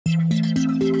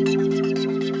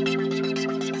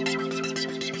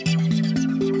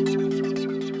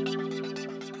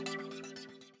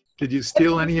Did you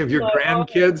steal any of your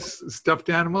grandkids' stuffed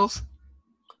animals?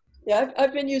 Yeah,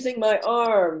 I've been using my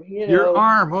arm, you know. Your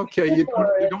arm, okay. You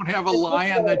don't have a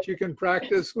lion that you can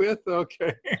practice with?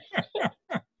 Okay.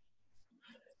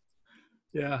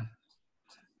 Yeah.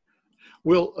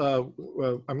 Well,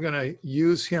 I'm going to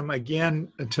use him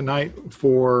again tonight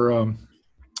for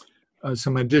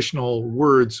some additional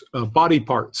words, body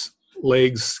parts,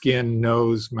 legs, skin,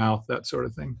 nose, mouth, that sort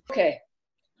of thing. Okay.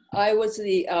 I was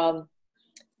the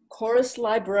chorus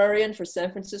librarian for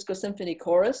San Francisco Symphony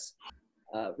Chorus,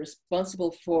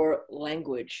 responsible for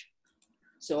language.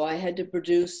 So I had to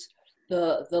produce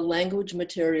the language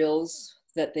materials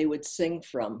that they would sing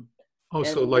from. Oh,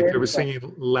 so like they were singing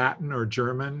Latin or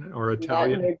German or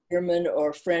Italian? Latin or German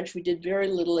or French. We did very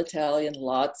little Italian,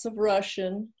 lots of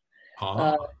Russian.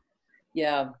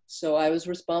 Yeah, so I was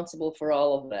responsible for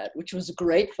all of that, which was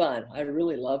great fun. I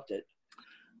really loved it.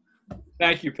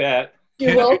 Thank you, Pat.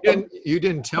 You're welcome. You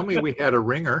didn't tell me we had a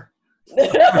ringer.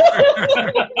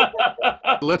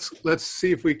 Let's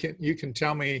see if you can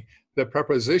tell me the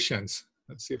prepositions.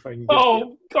 Let's see if I can get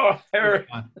God, Harry.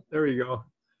 There you go.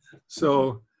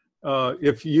 So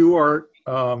if you are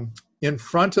in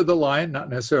front of the lion, not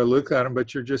necessarily look at him,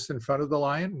 but you're just in front of the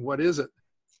lion, what is it?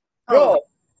 Pro.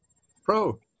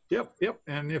 Yep.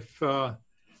 And if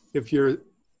you're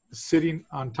sitting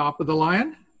on top of the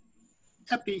lion?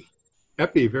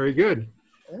 Epi, very good.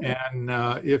 And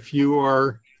if you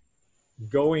are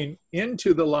going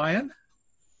into the lion?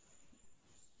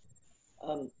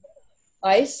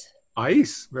 Ice,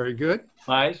 very good.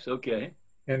 Ice, okay.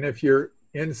 And if you're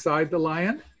inside the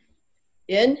lion?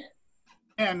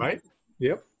 Right,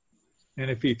 yep. And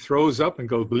if he throws up and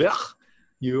goes blech,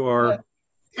 you are?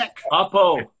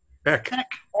 Apo. Ek.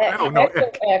 Oh, no,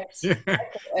 ek.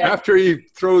 After he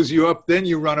throws you up, then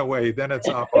you run away. Then it's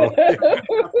apo.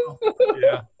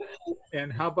 Yeah.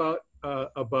 And how about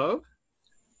above?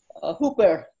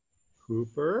 Hooper.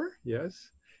 Hooper,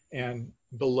 yes. And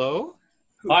below?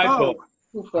 Hypo.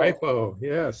 Hypo,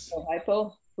 yes.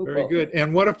 Hypo. Very good.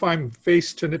 And what if I'm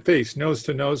face to face, nose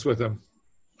to nose with him?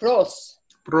 Pros.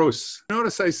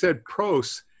 Notice I said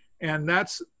pros, and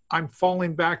I'm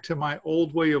falling back to my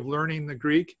old way of learning the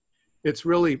Greek. It's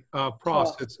really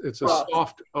pros. It's a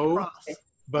soft O,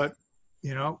 but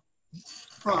we're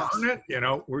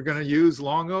going to use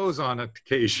long O's on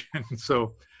occasion.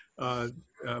 So I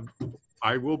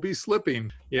will be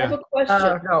slipping. Yeah. I have a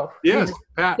question. No. Yes,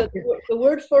 Pat. The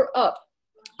word for up.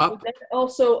 Up. Would that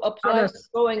also apply to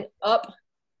going up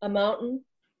a mountain?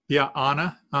 Yeah,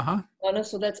 Anna. Anna,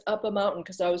 so that's up a mountain,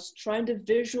 because I was trying to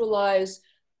visualize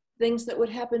things that would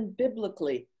happen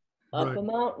biblically up a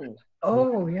mountain.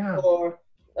 Oh, yeah. Or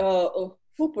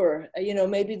Hooper,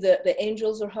 maybe the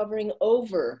angels are hovering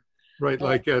over. Right,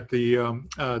 like at with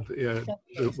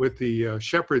the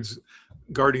shepherds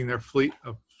guarding their fleek.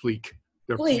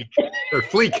 Their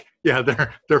fleek. Yeah,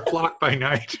 their flock by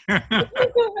night.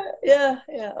 Yeah.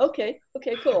 Okay,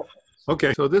 cool.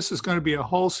 Okay, so this is going to be a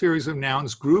whole series of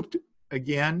nouns grouped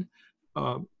again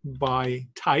by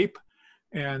type.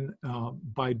 And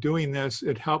by doing this,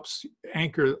 it helps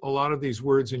anchor a lot of these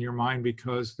words in your mind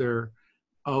because they're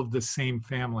of the same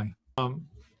family.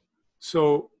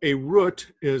 So a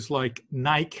root is like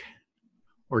Nike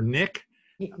or Nick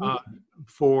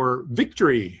for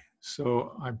victory.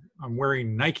 So I'm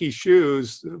wearing Nike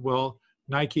shoes. Well,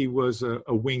 Nike was a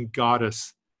winged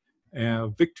goddess,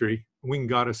 victory, winged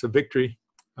goddess of victory.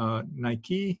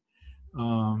 Nike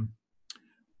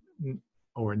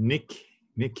or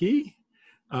Nikki.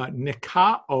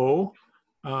 Nikao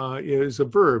is a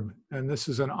verb, and this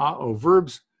is an a-o.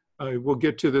 Verbs, we'll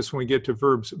get to this when we get to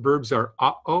verbs. Verbs are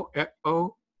a-o,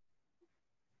 e-o,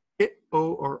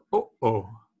 it-o, or o-o.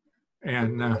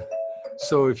 And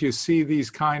so if you see these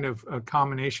kind of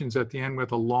combinations at the end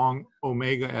with a long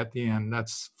omega at the end,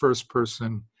 that's first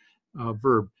person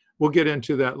verb. We'll get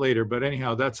into that later, but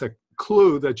anyhow, that's a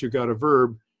clue that you got a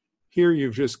verb. Here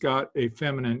you've just got a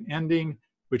feminine ending,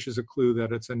 which is a clue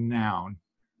that it's a noun.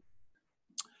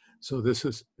 So this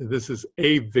is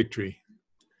a victory.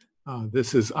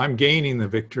 I'm gaining the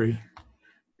victory.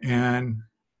 And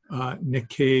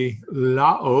Nike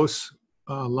Laos,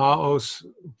 Laos,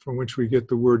 from which we get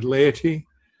the word laity,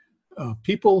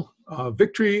 people,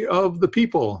 victory of the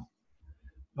people.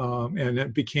 And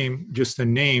it became just a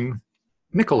name,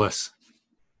 Nicholas.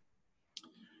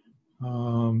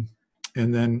 And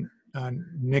then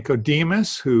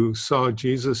Nicodemus, who saw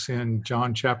Jesus in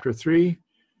John chapter 3,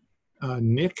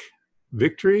 Nick,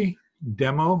 victory,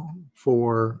 demo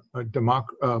for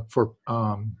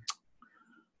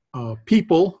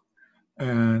people,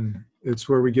 and it's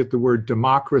where we get the word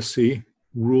democracy,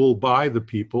 rule by the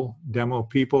people, demo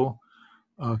people,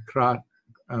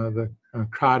 The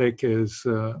kratic is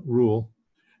rule,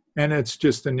 and it's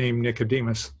just the name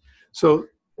Nicodemus. So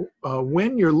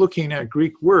when you're looking at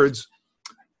Greek words,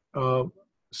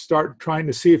 start trying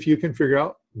to see if you can figure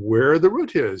out where the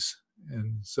root is.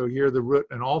 And so here the root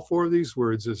in all four of these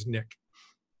words is Nick.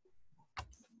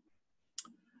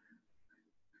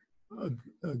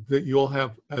 That you'll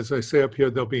have, as I say up here,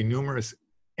 there'll be numerous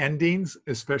endings,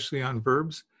 especially on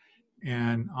verbs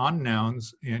and on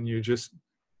nouns, and you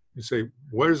say,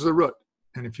 where's the root?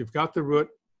 And if you've got the root,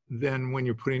 then when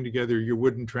you're putting together your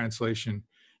wooden translation,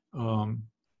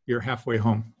 you're halfway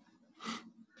home.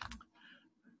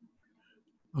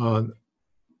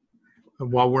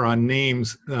 While we're on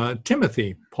names,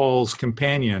 Timothy, Paul's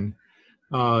companion,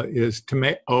 is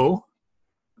Timeo,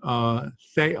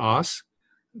 theos.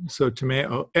 So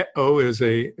Timeo,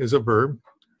 is a verb.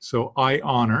 So I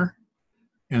honor,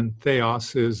 and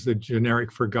theos is the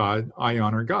generic for God. I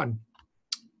honor God.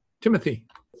 Timothy.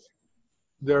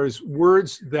 There's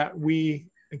words that we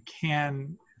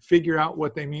can figure out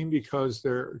what they mean because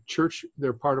they're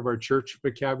part of our church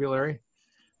vocabulary.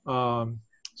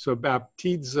 So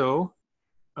baptizo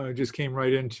just came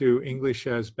right into English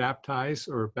as baptize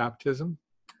or baptism.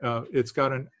 It's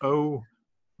got an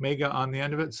omega on the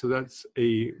end of it, so that's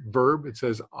a verb. It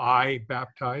says I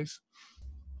baptize.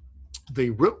 The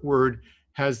root word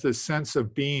has the sense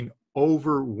of being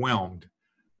overwhelmed.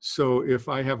 So if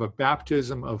I have a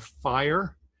baptism of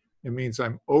fire, it means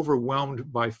I'm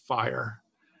overwhelmed by fire.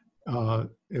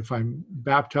 If I'm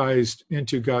baptized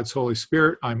into God's Holy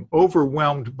Spirit, I'm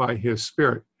overwhelmed by His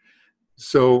Spirit.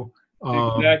 So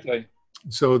exactly.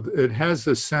 So it has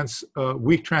the sense,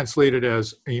 we translate it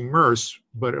as immerse,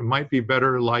 but it might be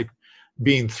better like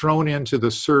being thrown into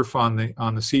the surf on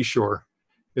the seashore.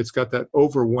 It's got that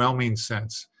overwhelming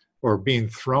sense, or being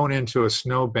thrown into a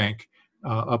snowbank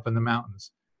up in the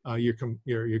mountains. You're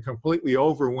completely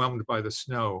overwhelmed by the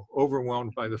snow,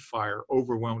 overwhelmed by the fire,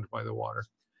 overwhelmed by the water.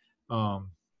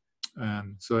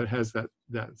 And so it has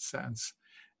that sense.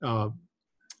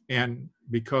 And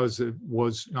because it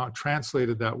was not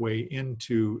translated that way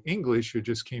into English, it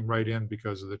just came right in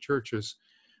because of the churches,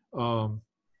 then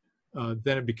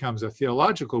it becomes a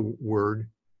theological word,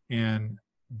 and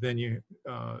then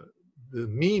the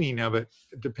meaning of it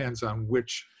depends on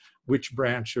which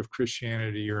branch of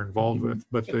Christianity you're involved with.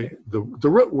 But the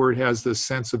root word has this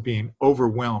sense of being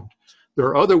overwhelmed. There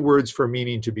are other words for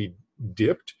meaning to be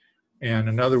dipped, and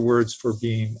another words for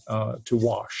being to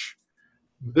wash.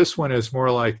 This one is more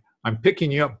like I'm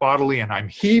picking you up bodily and I'm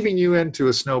heaving you into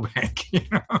a snowbank.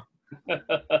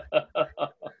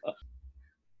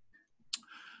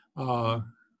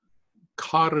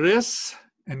 Charis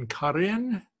and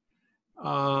Karin,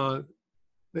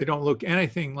 they don't look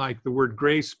anything like the word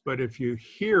grace, but if you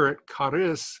hear it,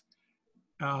 charis,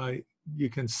 you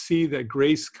can see that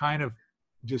grace kind of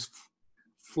just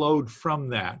flowed from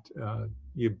that.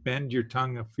 You bend your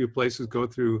tongue a few places, go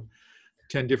through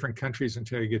 10 different countries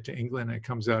until you get to England, and it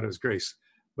comes out as grace.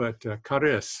 But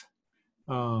charis.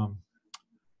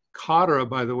 Chara,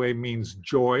 by the way, means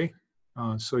joy.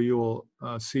 So you'll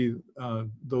see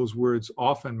those words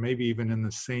often, maybe even in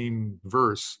the same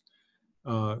verse,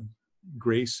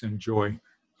 grace and joy.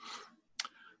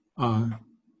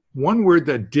 One word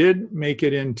that did make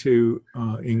it into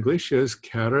English is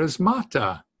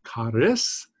charismata.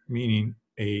 Charis, meaning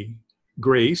a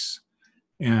grace,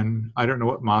 and I don't know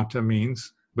what mata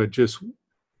means, but just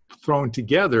thrown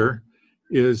together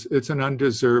it's an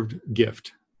undeserved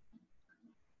gift.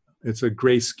 It's a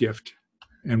grace gift.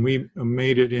 And we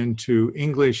made it into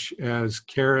English as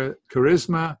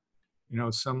charisma,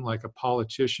 some like a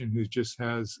politician who just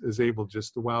is able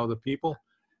just to wow the people,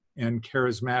 and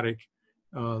charismatic,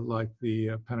 like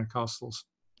the Pentecostals.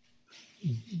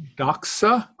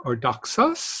 Doxa or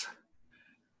doxas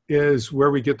is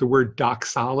where we get the word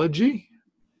doxology.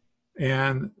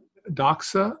 And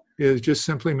doxa just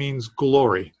simply means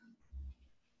glory.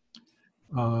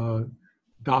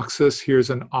 Doxus, here's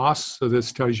an os, so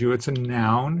this tells you it's a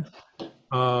noun.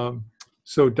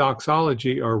 So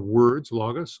doxology are words,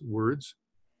 logos, words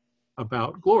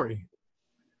about glory.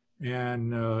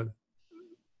 And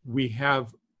we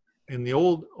have, in the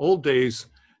old days,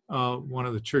 one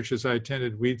of the churches I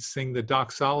attended, we'd sing the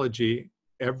doxology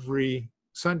every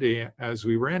Sunday as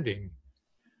we were ending.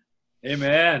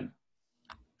 Amen.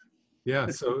 Yeah,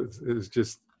 so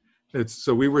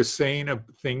so we were saying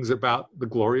things about the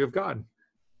glory of God.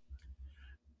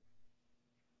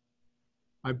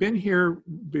 I've been here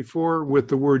before with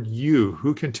the word you.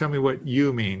 Who can tell me what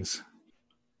you means?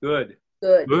 Good.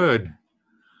 Good.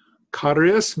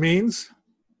 Charis means?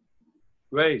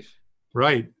 Grace.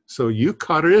 Right. So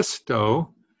Eucharisto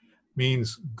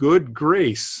means good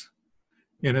grace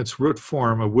in its root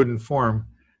form, a wooden form.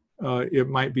 It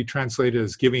might be translated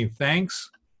as giving thanks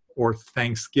or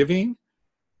thanksgiving,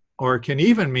 or it can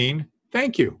even mean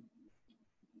thank you.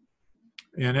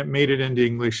 And it made it into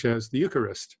English as the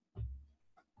Eucharist.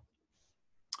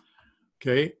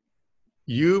 Okay,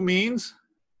 you means?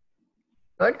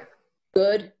 Good.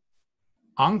 Good.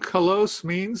 Angelos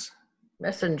means?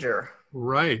 Messenger.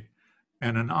 Right.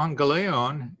 And an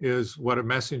angeleon is what a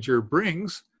messenger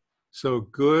brings. So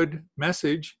good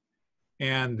message.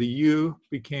 And the U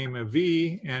became a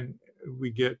V, and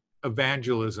we get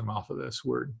evangelism off of this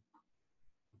word.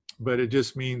 But it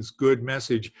just means good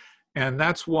message. And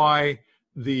that's why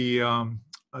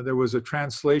there was a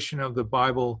translation of the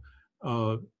Bible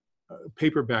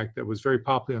paperback that was very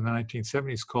popular in the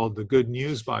 1970s called the Good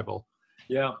News Bible.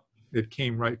 Yeah. It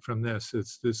came right from this.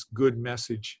 It's this good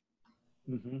message.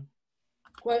 Mm-hmm.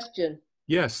 Question.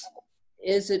 Yes.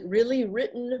 Is it really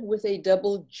written with a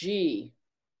double G?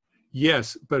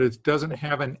 Yes, but it doesn't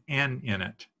have an N in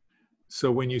it.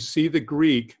 So when you see the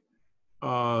Greek,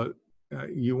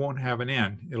 you won't have an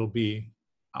N. It'll be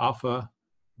alpha,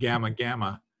 gamma,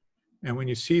 gamma. And when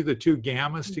you see the two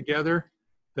gammas together,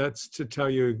 that's to tell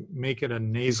you, make it a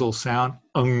nasal sound,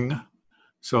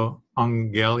 so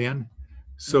angelion.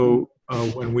 So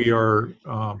when we are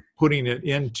putting it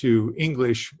into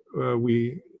English,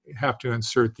 we have to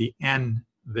insert the N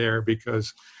there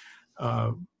because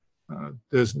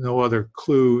there's no other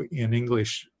clue in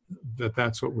English that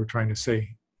that's what we're trying to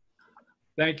say.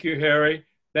 Thank you, Harry.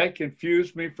 That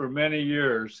confused me for many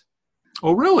years.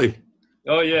 Oh, really?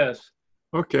 Oh, yes.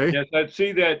 Okay. Yes, I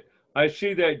see that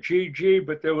GG,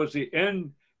 but there was the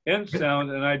N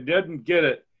sound, and I didn't get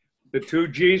it. The two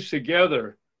G's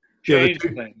together change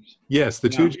things. Yes, the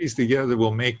two G's together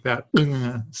will make that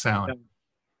sound.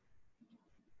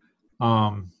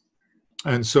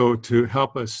 And so to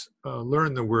help us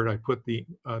learn the word, I put the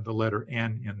letter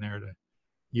N in there to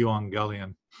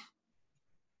euangelion.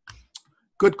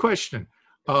 Good question.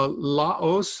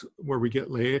 Laos, where we get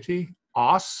laity.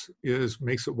 Os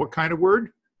makes it what kind of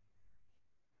word?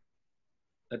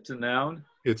 That's a noun.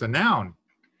 It's a noun.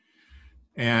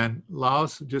 And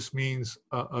Laos just means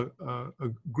a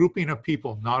grouping of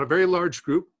people, not a very large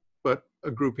group, but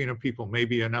a grouping of people,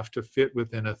 maybe enough to fit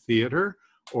within a theater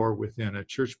or within a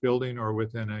church building or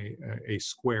within a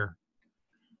square,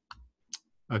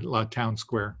 a town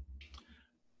square.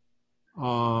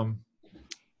 I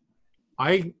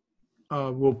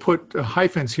will put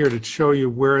hyphens here to show you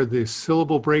where the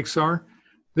syllable breaks are.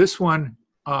 This one,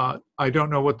 I don't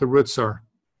know what the roots are,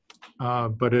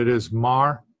 but it is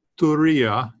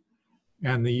marturia,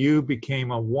 and the U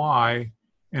became a Y,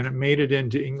 and it made it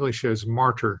into English as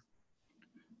martyr.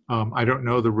 I don't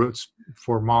know the roots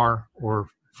for mar or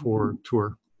for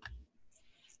tour,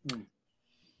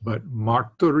 but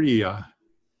marturia,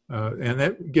 and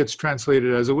that gets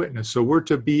translated as a witness. So we're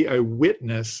to be a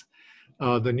witness.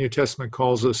 The New Testament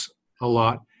calls us a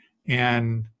lot,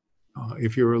 and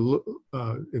if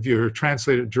you're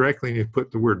translated directly and you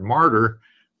put the word martyr,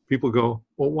 people go,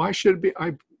 well, why should it be?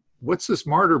 What's this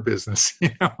martyr business?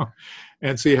 You know,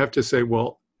 and so you have to say,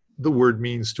 well, the word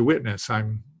means to witness.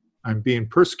 I'm being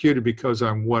persecuted because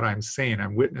I'm what I'm saying.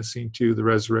 I'm witnessing to the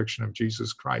resurrection of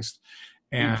Jesus Christ.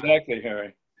 And, exactly,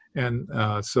 Harry. And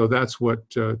so that's what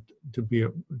to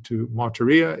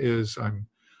martyria is. I'm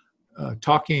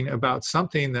talking about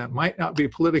something that might not be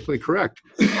politically correct.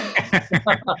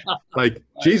 Like,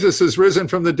 Jesus is risen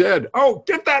from the dead. Oh,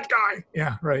 get that guy.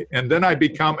 Yeah, right. And then I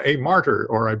become a martyr,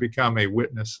 or I become a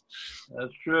witness.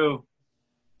 That's true.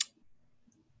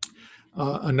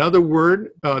 Another word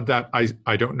that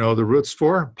I don't know the roots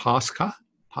for, Pascha.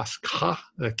 Pascha.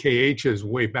 The KH is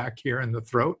way back here in the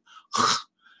throat.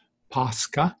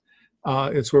 Pascha.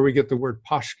 It's where we get the word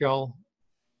Paschal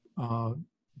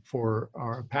for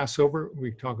our Passover.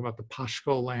 We talk about the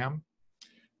Paschal lamb.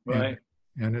 Right.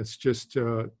 And it's just,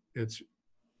 it's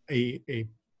a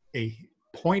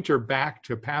pointer back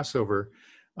to Passover.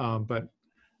 But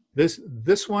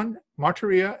this one,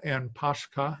 martyria and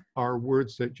Pascha, are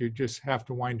words that you just have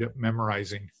to wind up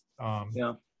memorizing.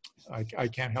 Yeah. I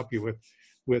can't help you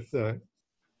with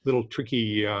little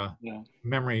tricky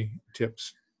memory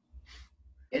tips.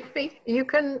 You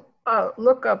can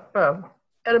look up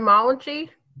etymology,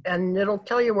 and it'll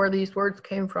tell you where these words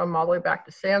came from all the way back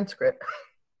to Sanskrit.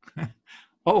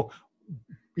 Oh,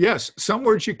 yes, some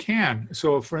words you can.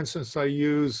 So, for instance, I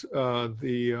use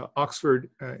the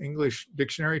Oxford English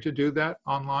Dictionary to do that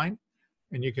online,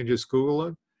 and you can just Google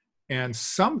it. And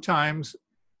sometimes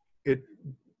it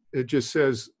just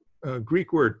says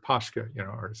Greek word Pascha, you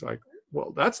know, or it's like,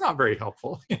 well, that's not very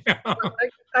helpful. You know?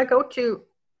 I go to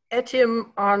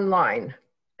etym online.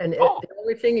 And Oh. the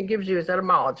only thing it gives you is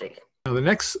etymology. Now the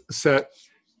next set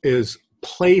is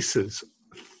places,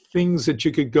 things that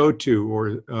you could go to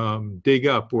or dig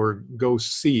up or go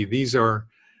see. These are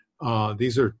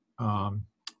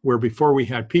where before we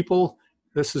had people.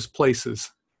 This is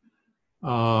places.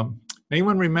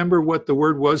 Anyone remember what the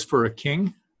word was for a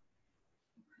king?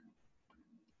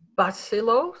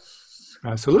 Basilos?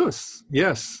 Basileus,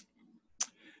 yes.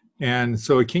 And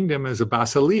so a kingdom is a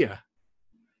basileia.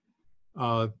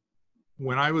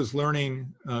 When I was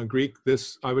learning Greek,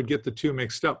 I would get the two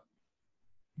mixed up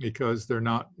because they're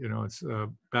not, it's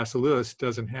basileus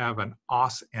doesn't have an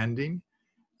os ending.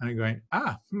 And I'm going,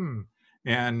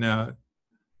 And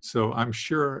so I'm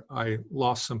sure I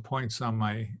lost some points on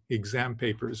my exam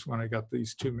papers when I got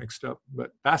these two mixed up.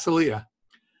 But basileia,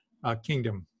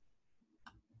 kingdom.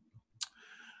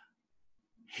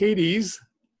 Hades,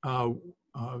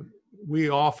 we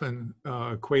often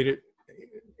equate it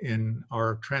in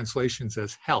our translations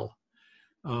as hell.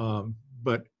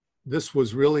 But this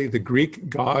was really the Greek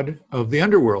god of the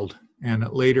underworld, and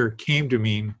it later came to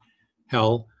mean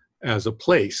hell as a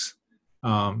place.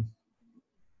 And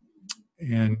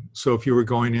so if you were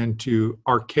going into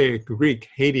archaic Greek,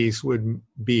 Hades would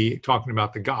be talking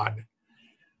about the god.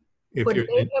 Would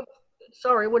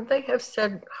they have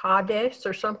said Hades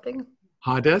or something?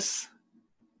 Hades?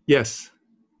 Yes.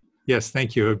 Yes,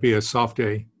 thank you. It would be a soft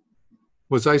A.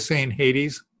 Was I saying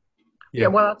Hades? Yeah,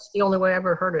 well, that's the only way I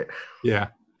ever heard it. Yeah.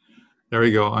 There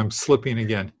we go. I'm slipping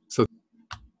again. So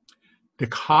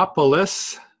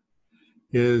Decapolis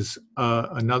is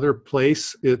another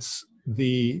place. It's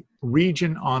the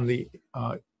region on the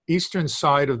eastern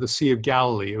side of the Sea of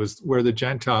Galilee. It was where the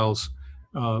Gentiles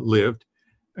lived.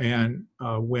 And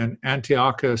when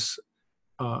Antiochus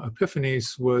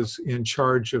Epiphanes was in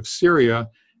charge of Syria,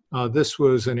 this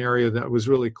was an area that was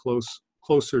really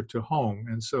closer to home.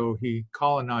 And so he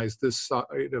colonized this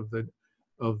side of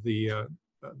the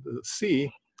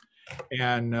sea,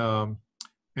 and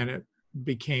it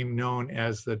became known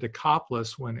as the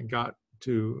Decapolis when it got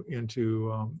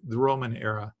into the Roman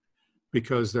era,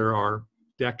 because there are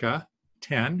deca,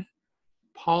 10,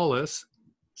 polis,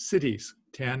 cities,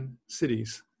 10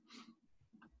 cities.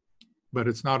 But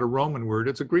it's not a Roman word,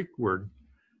 it's a Greek word.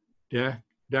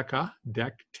 Deca,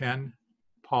 10,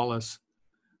 polis,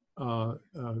 a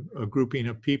grouping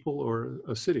of people or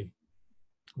a city,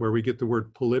 where we get the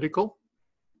word political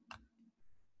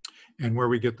and where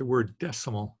we get the word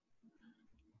decimal.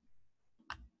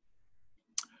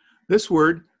 This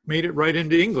word made it right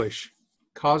into English,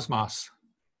 cosmos.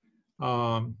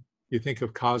 You think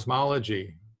of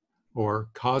cosmology or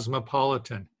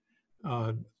cosmopolitan.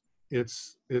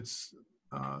 It's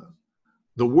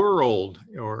the world,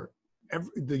 or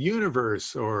the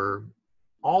universe, or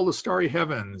all the starry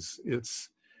heavens. It's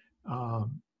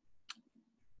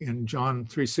in John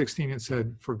 3:16 it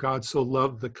said, "For God so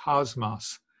loved the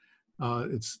cosmos."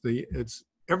 It's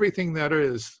everything that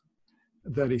is,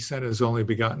 that he sent his only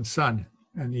begotten son,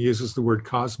 and he uses the word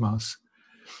cosmos.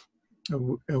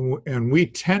 And we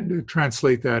tend to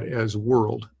translate that as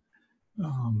world,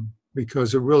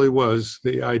 because it really was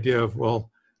the idea of,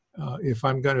 well, if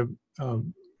I'm going to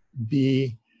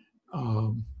be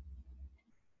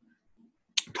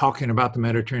talking about the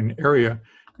Mediterranean area,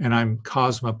 and I'm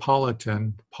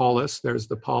cosmopolitan, polis, there's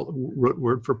the root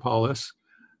word for polis,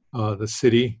 the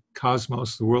city,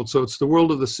 cosmos, the world. So it's the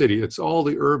world of the city. It's all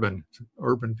the urban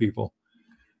people.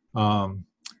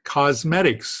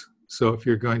 Cosmetics. So if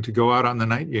you're going to go out on the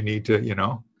night, you need to,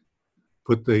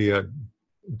 put the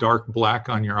dark black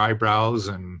on your eyebrows,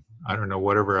 and I don't know,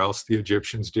 whatever else the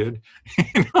Egyptians did.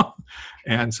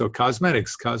 And so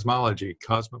cosmetics, cosmology,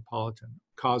 cosmopolitan,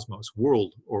 cosmos,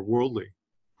 world or worldly.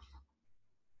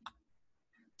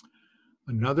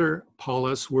 Another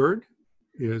polis word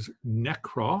is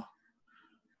necro,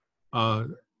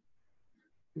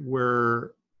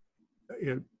 where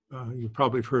you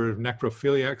probably have heard of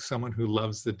necrophiliac, someone who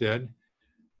loves the dead,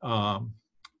 and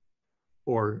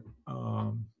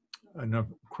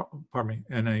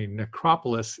a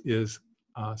necropolis is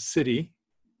a city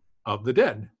of the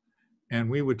dead, and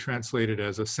we would translate it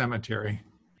as a cemetery.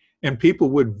 And people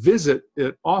would visit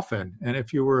it often. And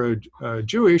if you were a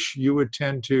Jewish, you would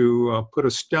tend to put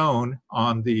a stone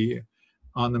on the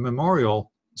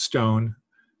memorial stone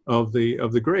of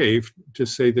the grave to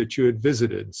say that you had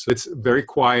visited. So it's very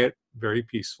quiet, very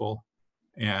peaceful.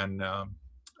 And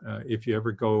if you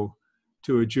ever go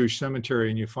to a Jewish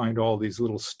cemetery and you find all these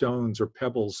little stones or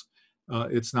pebbles,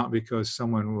 it's not because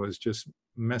someone was just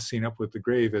messing up with the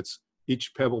grave. It's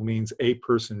each pebble means a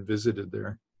person visited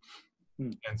there.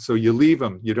 And so you leave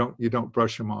them. You don't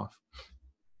brush them off.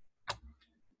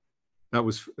 That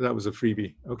was a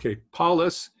freebie. Okay,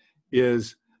 polis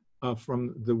is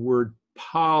from the word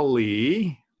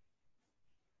poly,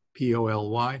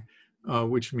 P-O-L-Y,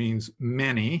 which means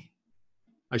many.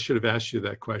 I should have asked you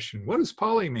that question. What does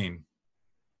poly mean?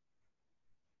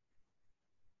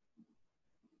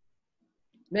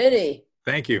 Many.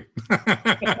 Thank you.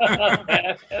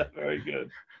 Very good.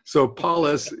 So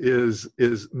polis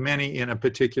is many in a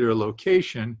particular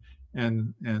location,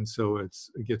 and so it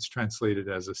gets translated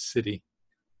as a city.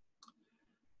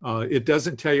 It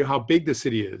doesn't tell you how big the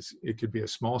city is. It could be a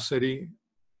small city,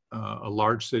 a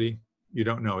large city. You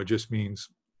don't know. It just means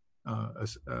a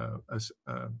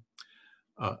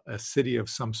city of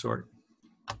some sort.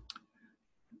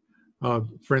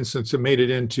 For instance, it made it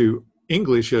into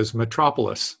English as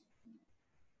metropolis.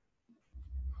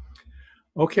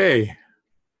 Okay.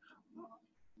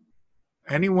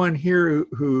 Anyone here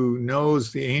who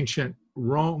knows the ancient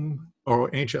Rome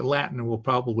or ancient Latin will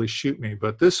probably shoot me,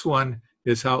 but this one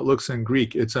is how it looks in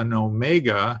Greek. It's an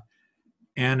omega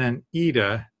and an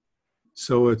eta,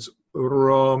 so it's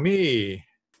Romi.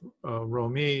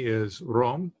 Romi is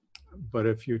Rome, but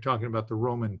if you're talking about the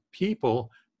Roman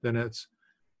people, then it's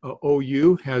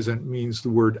OU means the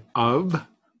word of,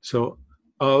 so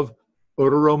of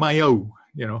Romeo,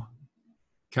 you know.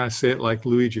 Kind of say it like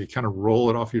Luigi, kind of roll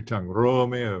it off your tongue,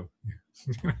 Romeo.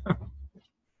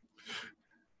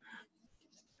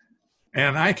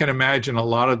 And I can imagine a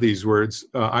lot of these words.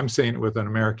 I'm saying it with an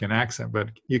American accent,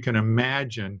 but you can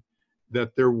imagine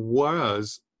that there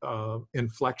was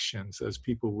inflections as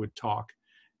people would talk,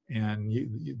 and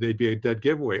they'd be a dead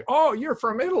giveaway. Oh, you're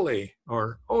from Italy,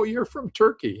 or oh, you're from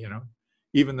Turkey, you know,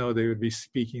 even though they would be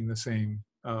speaking the same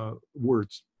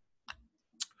words.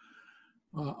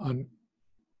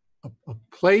 A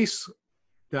place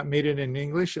that made it in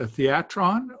English, a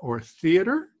theatron or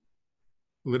theater,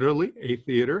 literally a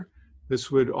theater.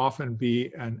 This would often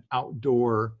be an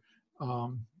outdoor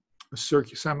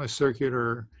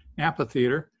semicircular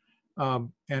amphitheater,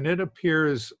 and it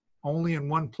appears only in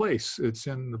one place. It's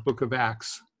in the book of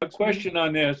Acts. A question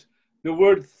on this. The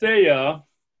word thea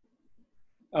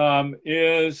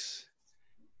is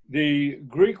the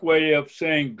Greek way of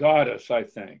saying goddess, I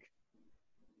think.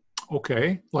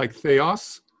 Okay, like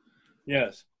theos?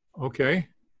 Yes. Okay.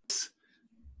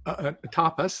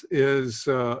 Tapas is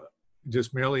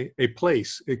just merely a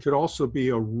place. It could also be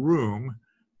a room,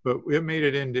 but it made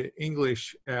it into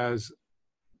English as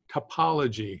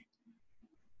topology.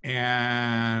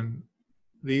 And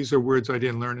these are words I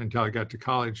didn't learn until I got to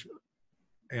college.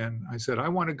 And I said, I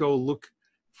want to go look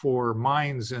for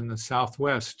mines in the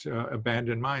Southwest,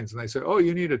 abandoned mines. And they said, oh,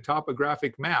 you need a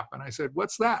topographic map. And I said,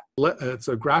 what's that? It's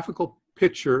a graphical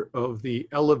picture of the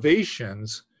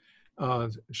elevations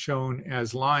shown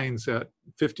as lines at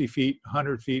 50 feet,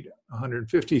 100 feet,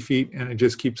 150 feet, and it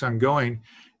just keeps on going.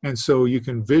 And so you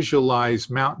can visualize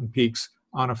mountain peaks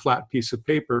on a flat piece of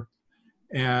paper.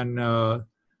 And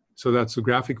so that's the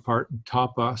graphic part.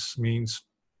 Tapas means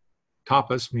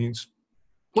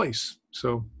place.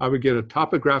 So I would get a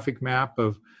topographic map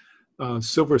of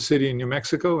Silver City in New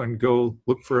Mexico and go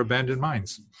look for abandoned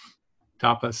mines.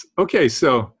 Tapas. Okay,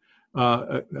 so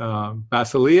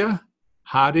Basilia,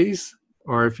 Hades,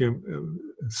 or if you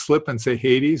slip and say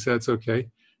Hades, that's okay.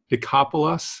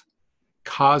 Decapolis,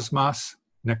 Cosmos,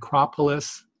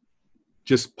 Necropolis,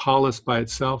 just polis by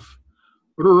itself.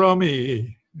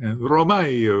 Romi, and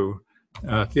Romeo,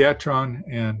 Theatron,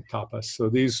 and Tapas. So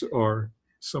these are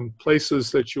some places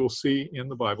that you'll see in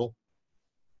the Bible.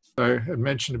 I had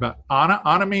mentioned about Anna.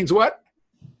 Anna means what?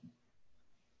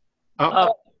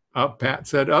 Up. Up. Pat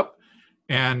said up.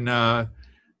 And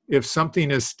if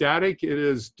something is static, it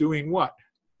is doing what?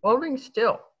 Holding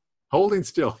still. Holding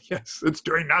still. Yes, it's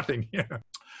doing nothing. Yeah.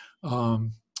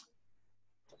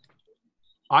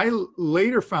 I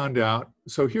later found out,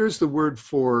 so here's the word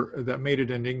for that made it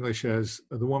in English as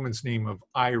the woman's name of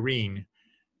Irene.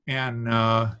 And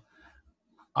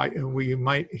we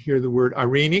might hear the word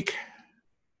Irenic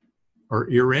or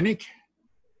Irenic.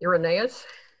 Irenaeus.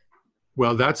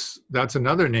 Well, that's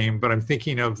another name, but I'm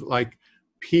thinking of like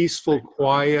peaceful,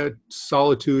 quiet,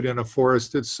 solitude in a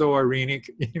forest. It's so Irenic,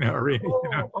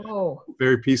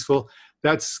 very peaceful.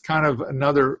 That's kind of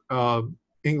another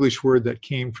English word that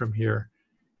came from here.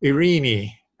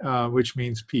 Irene, which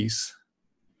means peace.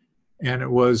 And it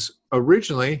was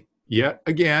originally, yet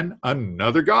again,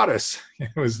 another goddess. It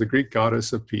was the Greek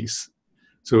goddess of peace.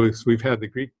 So we've had the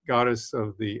Greek goddess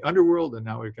of the underworld, and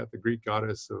now we've got the Greek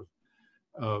goddess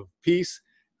of peace.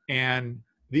 And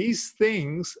these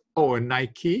things, and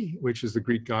Nike, which is the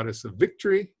Greek goddess of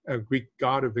victory, a Greek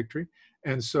god of victory.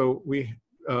 And so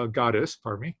goddess,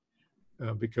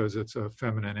 because it's a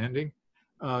feminine ending.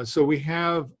 So we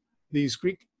have these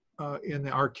Greek, in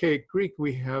the archaic Greek,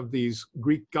 we have these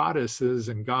Greek goddesses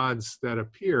and gods that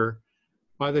appear.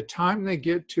 By the time they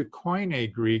get to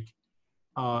Koine Greek,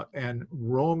 and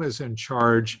Rome is in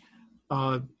charge,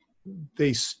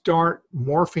 they start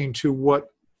morphing to what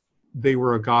they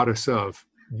were a goddess of: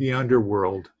 the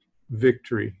underworld,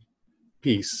 victory,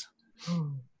 peace.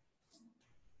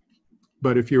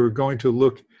 But if you were going to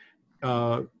look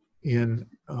in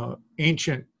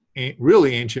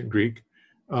really ancient Greek,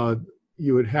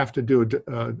 you would have to do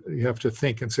you have to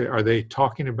think and say, are they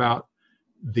talking about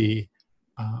the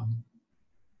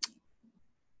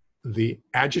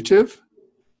adjective,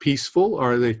 peaceful,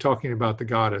 or are they talking about the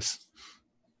goddess?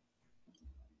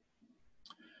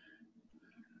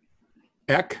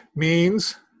 Ek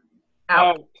means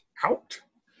Out. out.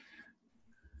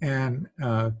 And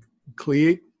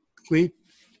kletos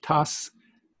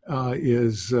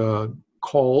is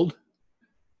called.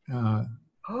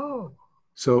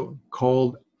 So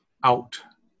called out.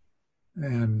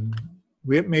 And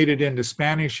we made it into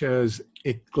Spanish as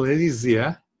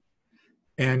iglesia.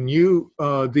 And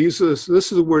this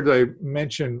is a word I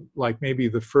mentioned like maybe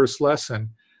the first lesson.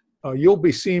 You'll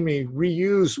be seeing me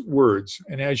reuse words.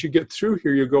 And as you get through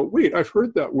here, you go, wait, I've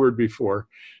heard that word before.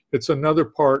 It's another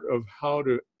part of how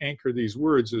to anchor these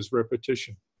words is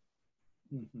repetition.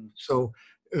 Mm-hmm. So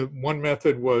one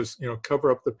method was,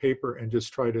 cover up the paper and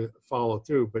just try to follow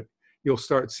through. But you'll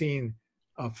start seeing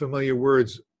familiar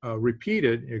words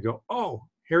repeated. You go, oh,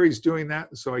 Harry's doing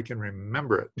that, so I can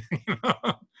remember it.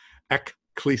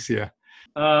 Ecclesia.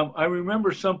 I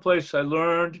remember someplace I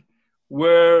learned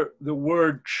where the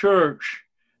word church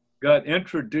got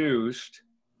introduced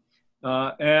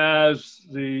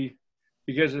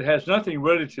because it has nothing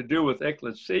really to do with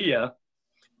ecclesia,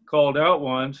 called out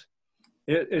ones.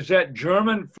 Is that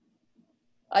German?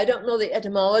 I don't know the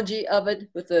etymology of it,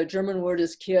 but the German word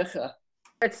is Kirche.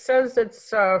 It says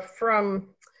it's from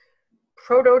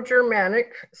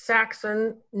Proto-Germanic,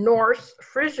 Saxon, Norse,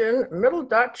 Frisian, Middle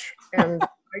Dutch, and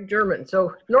High German.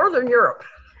 So Northern Europe.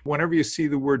 Whenever you see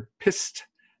the word pistis,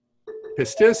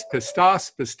 pistos,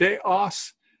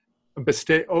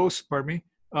 pisteos, pardon me,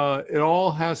 it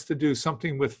all has to do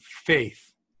something with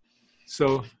faith.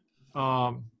 So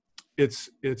it's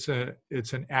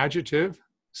an adjective.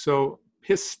 So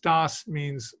pistos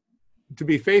means to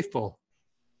be faithful,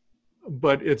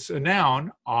 but it's a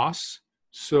noun, os.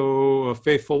 So a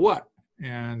faithful what?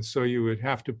 And so you would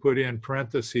have to put in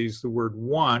parentheses the word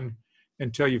one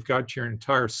until you've got your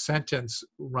entire sentence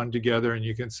run together, and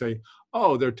you can say,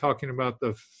 oh, they're talking about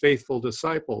the faithful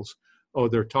disciples. Oh,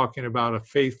 they're talking about a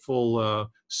faithful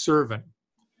servant.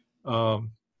 So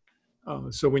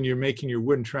when you're making your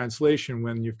wooden translation,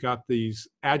 when you've got these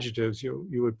adjectives, you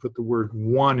would put the word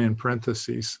one in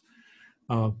parentheses.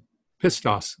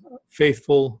 Pistos,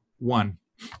 faithful one.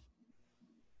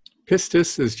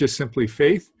 Pistis is just simply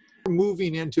faith. We're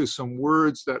moving into some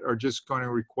words that are just going to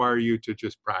require you to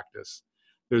just practice.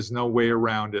 There's no way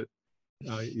around it.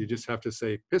 You just have to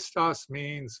say pistos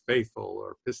means faithful,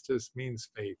 or pistis means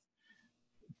faith.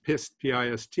 Pist,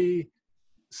 P-I-S-T,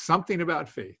 something about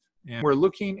faith. And we're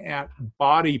looking at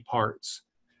body parts.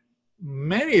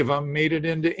 Many of them made it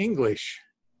into English.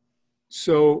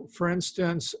 So, for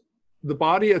instance, the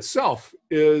body itself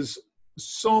is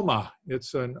soma.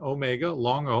 It's an omega,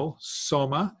 long O,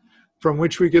 soma, from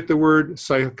which we get the word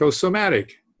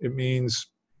psychosomatic. It means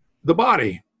the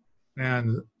body.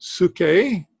 And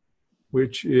suke,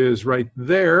 which is right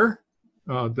there,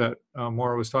 that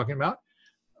Maura was talking about,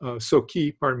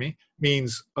 soki, pardon me,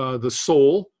 means the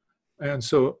soul. And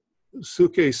so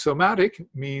suke somatic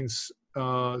means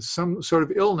some sort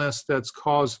of illness that's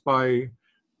caused by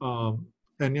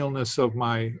an illness of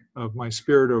my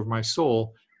spirit or of my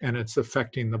soul, and it's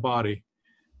affecting the body.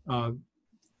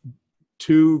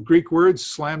 Two Greek words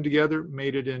slammed together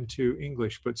made it into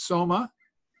English, but soma,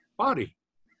 body,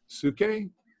 suke,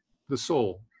 the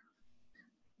soul.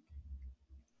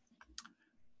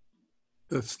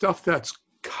 The stuff that's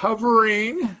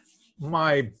covering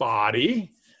my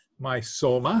body, my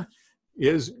soma,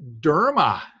 is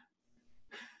derma,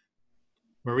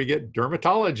 where we get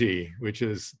dermatology, which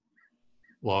is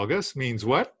logos, means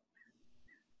what?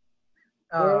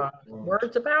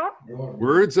 Words about?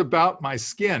 Words about my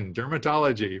skin,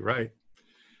 dermatology, right.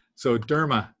 So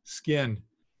derma, skin.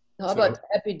 How about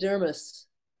epidermis?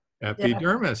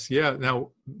 Epidermis, yeah.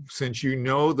 Now, since you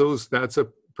know those, that's a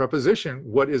preposition.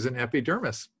 What is an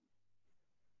epidermis?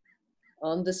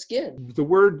 On the skin. The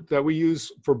word that we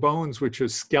use for bones, which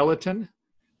is skeleton,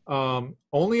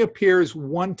 only appears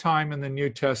one time in the New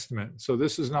Testament. So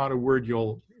this is not a word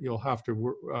you'll have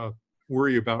to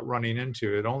worry about running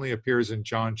into. It only appears in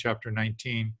John chapter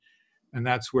 19, and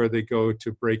that's where they go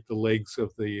to break the legs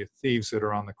of the thieves that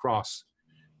are on the cross.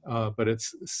 But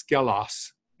it's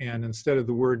skelos, and instead of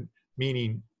the word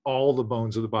meaning all the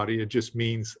bones of the body, it just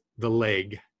means the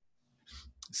leg.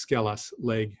 Skelos,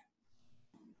 leg.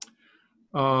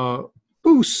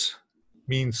 Pous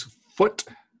means foot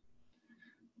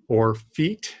or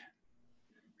feet.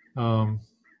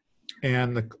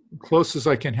 And the closest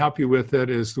I can help you with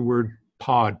it is the word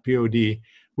pod, P-O-D,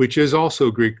 which is also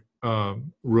Greek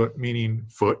root meaning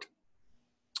foot.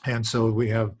 And so we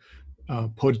have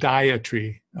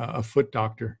podiatry, a foot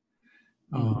doctor.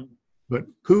 But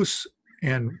pous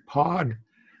and pod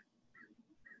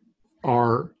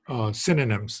are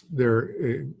synonyms.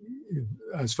 They're,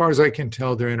 as far as I can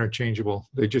tell, they're interchangeable.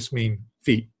 They just mean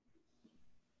feet.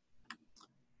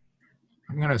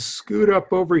 I'm going to scoot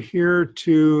up over here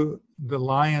to the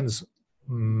lion's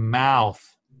mouth.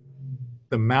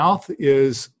 The mouth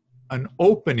is an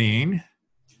opening,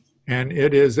 and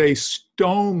it is a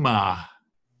stoma,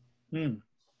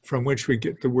 from which we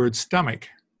get the word stomach.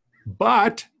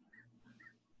 But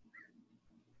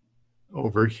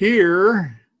over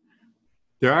here,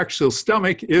 their actual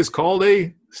stomach is called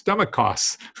a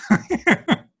stomachos,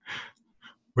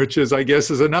 which is, I guess,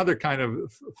 is another kind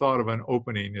of thought of an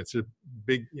opening. It's a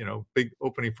big, big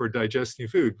opening for digesting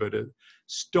food. But a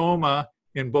stoma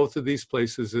in both of these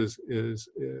places is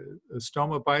a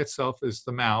stoma by itself is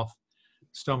the mouth.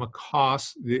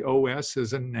 Stomachos, the os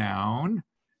is a noun,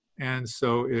 and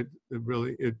so it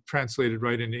translated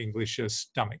right into English as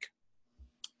stomach.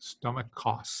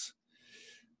 Stomachos.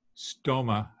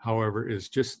 Stoma, however, is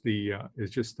just the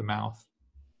mouth.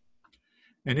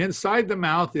 And inside the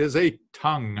mouth is a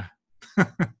tongue.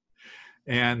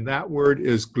 And that word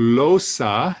is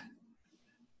glossa,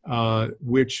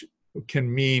 which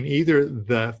can mean either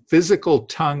the physical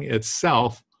tongue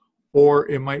itself, or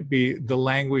it might be the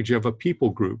language of a people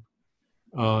group.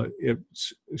 It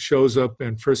shows up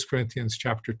in 1 Corinthians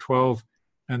chapter 12,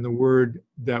 and the word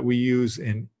that we use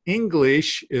in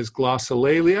English is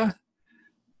glossolalia,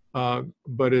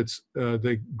 but it's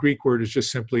the Greek word is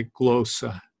just simply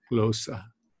glossa.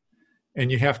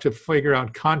 And you have to figure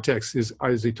out context. Is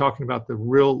he talking about the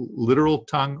real literal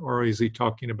tongue, or is he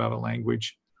talking about a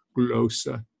language?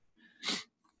 Glossa.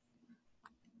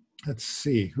 Let's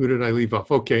see, who did I leave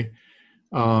off? Okay.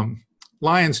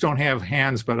 Lions don't have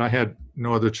hands, but I had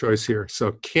no other choice here.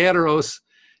 So keros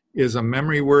is a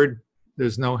memory word.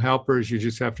 There's no helpers. You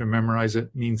just have to memorize it.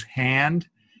 It means hand,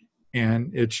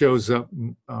 and it shows up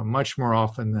much more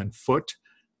often than foot.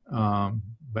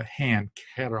 But hand,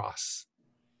 keros.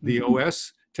 The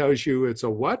os tells you it's a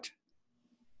what?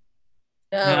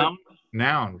 Noun.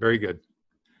 Noun. Very good.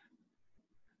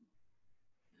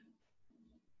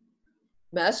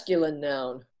 Masculine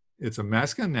noun. It's a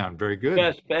masculine noun. Very good.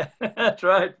 Yes, that's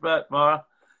right, Mara.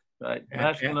 Right,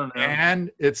 masculine noun.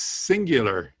 And it's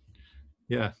singular.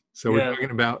 Yeah. So we're talking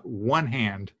about one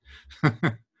hand.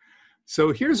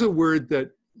 So here's a word that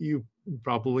you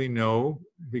probably know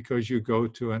because you go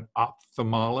to an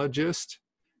ophthalmologist.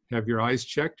 Have your eyes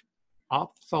checked.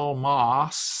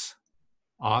 Ophthalmos.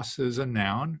 Os is a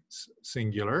noun,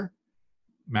 singular.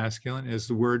 Masculine is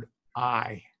the word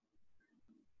eye.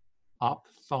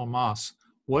 Ophthalmos.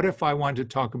 What if I wanted to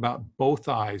talk about both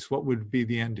eyes? What would be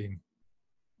the ending?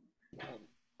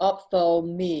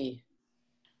 Ophthalmi.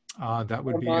 That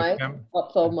would be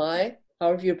ophthalmi.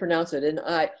 However you pronounce it. And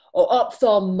I. Oh,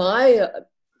 ophthalmi.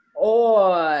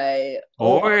 Oi.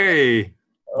 Oi.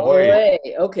 Oi.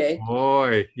 Okay.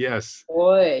 Oi. Yes.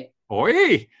 Oi.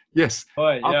 Oi. Yes.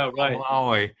 Oi. Yeah. Right.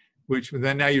 Oi. Which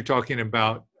then now you're talking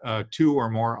about two or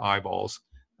more eyeballs.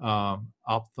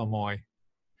 Ophthalmoi.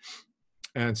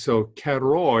 And so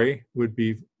keroi would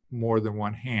be more than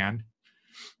one hand.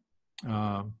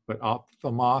 But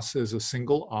ophthalmos is a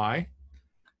single eye,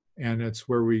 and it's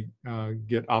where we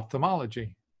get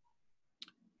ophthalmology.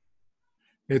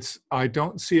 I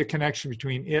don't see a connection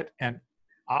between it and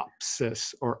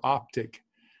opsis or optic.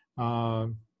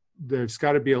 There's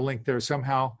got to be a link there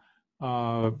somehow,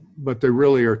 but there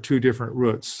really are two different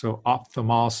roots. So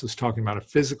ophthalmos is talking about a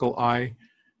physical eye.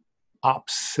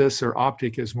 Opsis or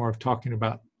optic is more of talking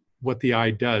about what the eye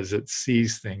does. It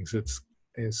sees things.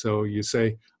 And so you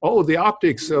say, oh, the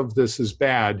optics of this is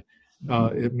bad.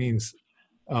 It means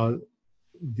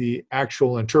the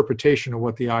actual interpretation of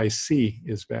what the eyes see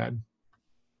is bad.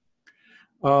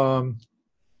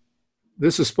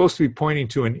 This is supposed to be pointing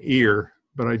to an ear,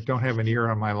 but I don't have an ear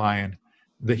on my lion.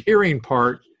 The hearing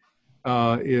part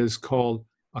is called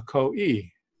a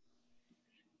koine,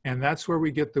 and that's where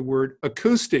we get the word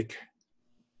acoustic.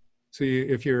 So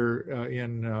if you're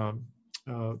in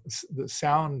the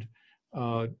sound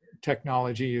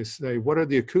technology. You say, what are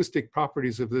the acoustic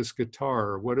properties of this guitar?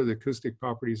 Or what are the acoustic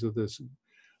properties of this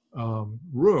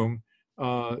room?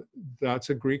 That's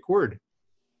a Greek word,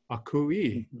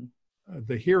 akouи,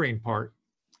 the hearing part.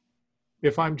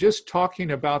 If I'm just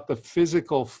talking about the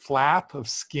physical flap of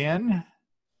skin,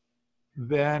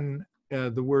 then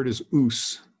the word is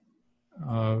ous,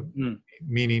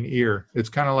 meaning ear. It's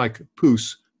kind of like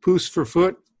pous. Pous for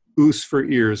foot, ous for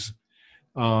ears.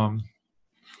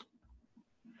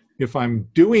 If I'm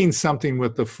doing something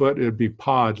with the foot, it'd be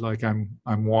pod, like I'm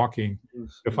walking.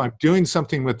 If I'm doing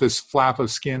something with this flap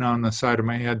of skin on the side of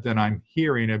my head, then I'm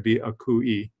hearing, it'd be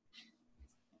akouи.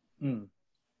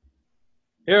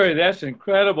 Harry, that's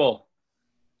incredible.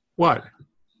 What?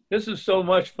 This is so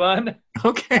much fun.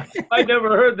 Okay. I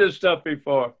never heard this stuff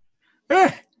before.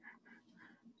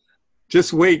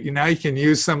 Just wait. Now you can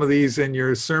use some of these in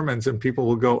your sermons and people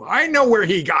will go, I know where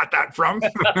he got that from.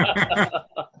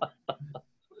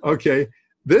 Okay.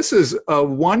 This is a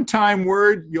one-time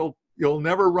word. You'll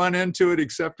never run into it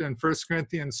except in 1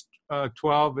 Corinthians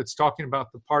 12. It's talking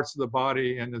about the parts of the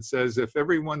body. And it says, if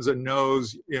everyone's a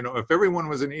nose, if everyone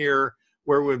was an ear,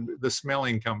 where would the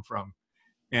smelling come from?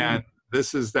 And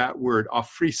this is that word,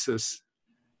 aphresis.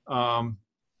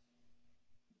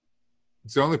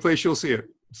 It's the only place you'll see it.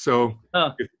 So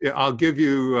I'll give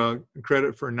you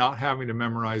credit for not having to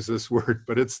memorize this word,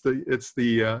 but it's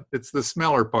the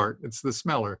smeller part. It's the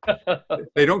smeller.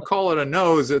 They don't call it a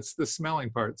nose. It's the smelling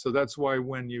part. So that's why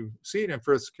when you see it in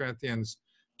 1 Corinthians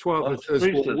 12, it says,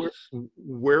 well,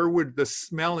 where would the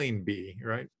smelling be,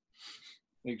 right?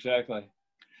 Exactly.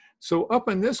 So up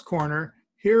in this corner,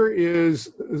 here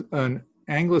is an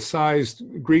anglicized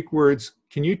Greek words.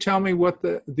 Can you tell me what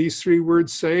these three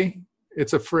words say?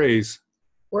 It's a phrase.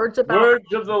 Words of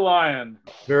the lion.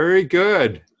 Very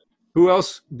good. Who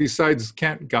else besides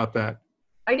Kent got that?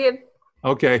 I did.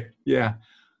 Okay, yeah.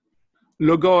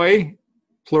 Logoi,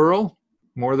 plural,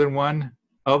 more than one,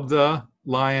 of the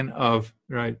lion of,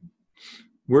 right.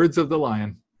 Words of the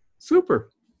lion. Super.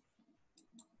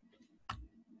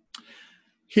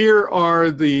 Here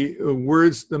are the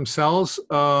words themselves.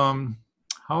 How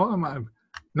am I?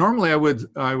 Normally, I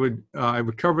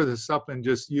would cover this up and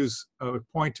just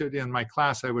point it in my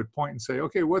class. I would point and say,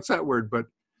 "Okay, what's that word?" But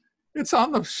it's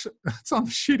on the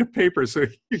sheet of paper, so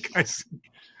you guys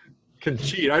can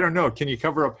cheat. I don't know. Can you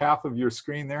cover up half of your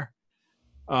screen there?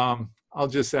 I'll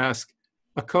just ask.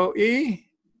 Akouи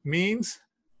means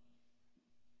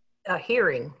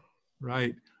hearing.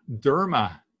 Right.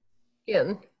 Derma.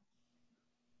 Skin.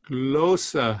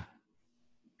 Glossa.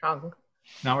 Tongue.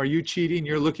 Now, are you cheating?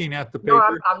 You're looking at the paper?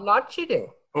 No, I'm not cheating.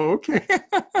 Oh, okay.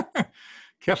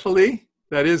 Kephali.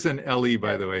 That is an LE,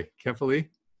 by the way. Kephali.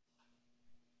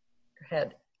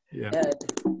 Head. Yeah. Head.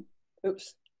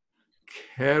 Oops.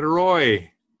 Keroi.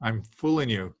 I'm fooling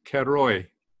you. Keroi.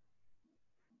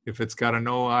 If it's got an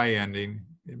OI ending,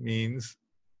 it means?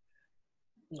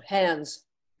 Hands.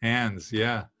 Hands,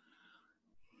 yeah.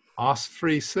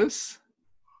 Osphresis.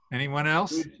 Anyone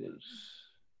else?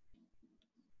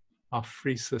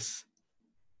 Ophresis.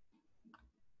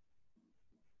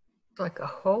 It's like a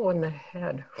hole in the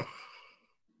head.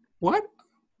 What?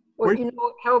 Well, you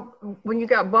know how when you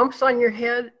got bumps on your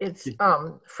head, it's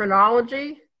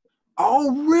phrenology.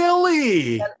 Oh,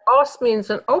 really? And os means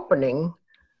an opening.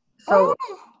 So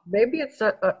maybe it's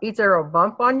either a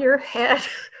bump on your head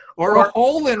or a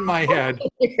hole in my head.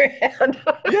 Your head.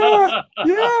 Yeah,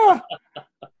 yeah.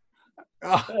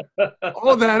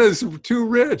 Oh, that is too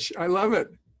rich. I love it.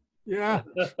 Yeah.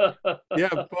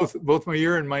 Yeah, both my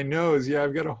ear and my nose. Yeah,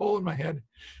 I've got a hole in my head.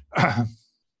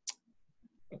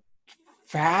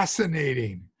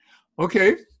 Fascinating.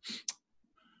 Okay.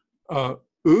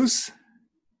 Ous.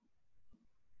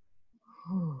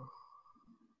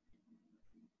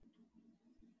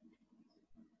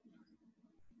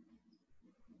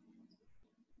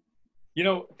 You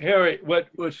know, Harry, what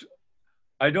was,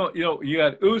 I don't, you know, you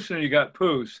got ous and you got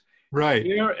pous. Right.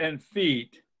 Ear and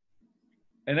feet.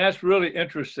 And that's really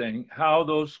interesting how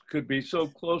those could be so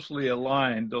closely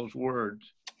aligned, those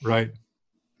words. Right.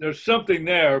 There's something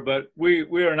there, but we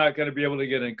are not going to be able to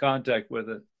get in contact with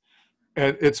it.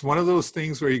 And it's one of those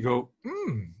things where you go,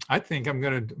 I think I'm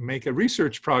going to make a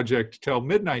research project till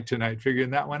midnight tonight, figuring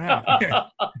that one out.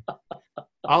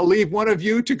 I'll leave one of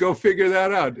you to go figure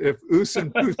that out. If ous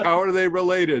and pous, how are they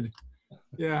related?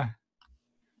 Yeah.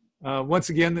 Once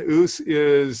again, the ous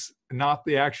is not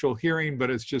the actual hearing, but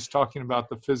it's just talking about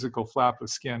the physical flap of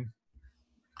skin.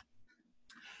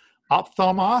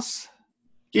 Ophthalmos.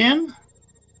 Skin?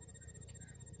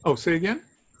 Oh, say again?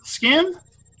 Skin?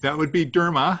 That would be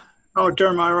derma. Oh,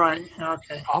 derma, right.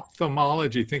 Okay.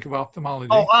 Ophthalmology. Think of ophthalmology.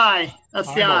 Oh, eye.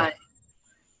 That's the Eyeball. eye.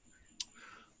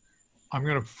 I'm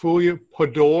going to fool you.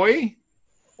 Podoi.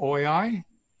 Oi.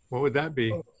 What would that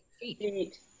be?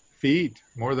 Feet. Feet.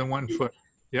 More than 1 foot.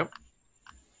 Yep.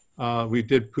 We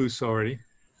did pus already.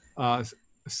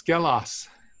 Skelos.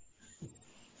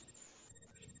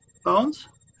 Bones?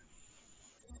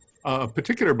 A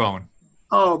particular bone.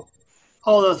 Oh,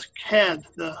 the head.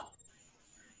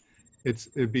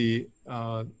 It'd be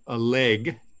a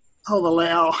leg. The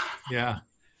leg. Oh. Yeah.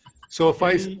 So if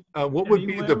what would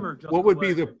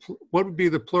be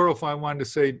the plural if I wanted to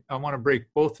say I want to break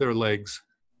both their legs?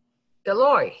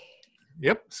 Deloy.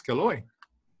 Yep, skeloi.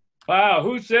 Wow,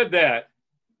 who said that?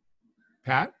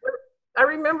 Pat? I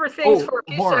remember things for a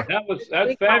few Maura. seconds.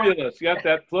 That's fabulous. You got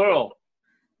that plural.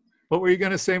 What were you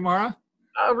going to say, Mara?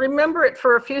 I'll remember it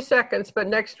for a few seconds, but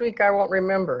next week I won't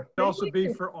remember. It could also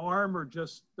be for arm or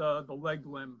just the leg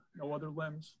limb, no other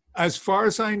limbs. As far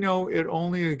as I know, it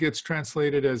only gets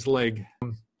translated as leg.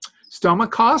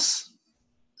 Stomachos?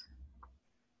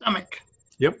 Stomach.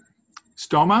 Yep.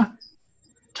 Stoma?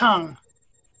 Tongue.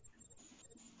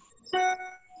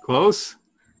 Close?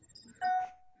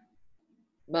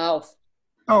 Mouth.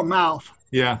 Oh, mouth.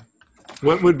 Yeah.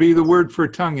 What would be the word for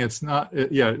tongue? It's not,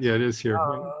 yeah, it is here.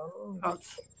 No.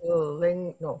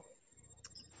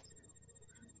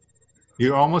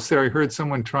 You're almost there. I heard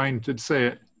someone trying to say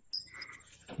it.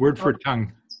 Word for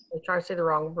tongue. I try to say the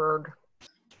wrong word.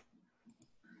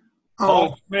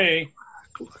 Oh, me.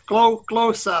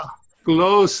 Glossa.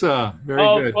 Glossa.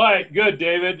 Very good. Right. Good,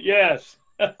 David. Yes.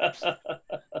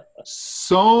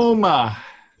 Soma.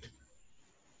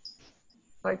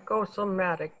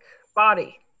 Psychosomatic.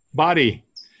 Body. Body.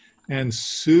 And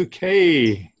suke,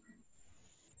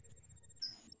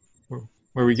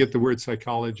 where we get the word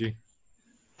psychology.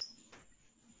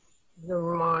 The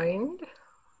mind.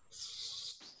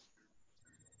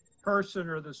 Person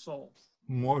or the soul.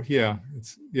 More, yeah.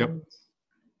 It's yep.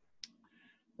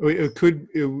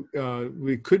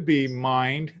 We could be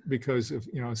mind because of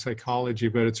psychology,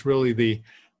 but it's really the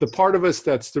part of us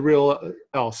that's the real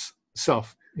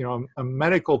self. A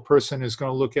medical person is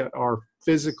going to look at our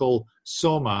physical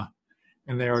soma,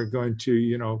 and they are going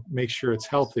to make sure it's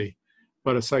healthy.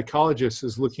 But a psychologist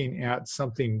is looking at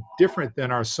something different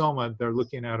than our soma. They're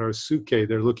looking at our suke.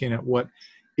 They're looking at what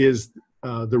is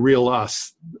the real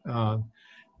us.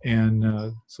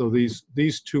 So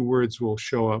these two words will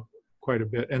show up quite a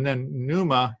bit. And then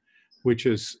pneuma, which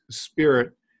is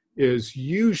spirit, is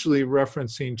usually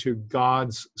referencing to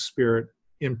God's spirit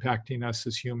impacting us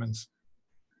as humans.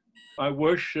 I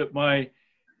wish that my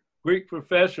Greek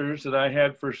professors that I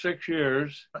had for 6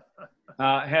 years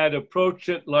had approached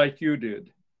it like you did.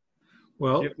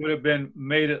 Well, it would have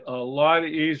made it a lot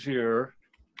easier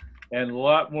and a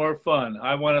lot more fun.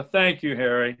 I want to thank you,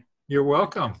 Harry. You're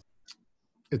welcome.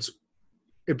 It's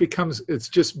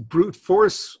just brute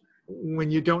force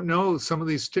when you don't know some of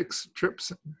these ticks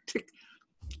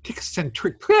and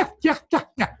tricks. Yeah.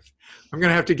 I'm going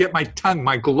to have to get my tongue,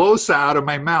 my glossa out of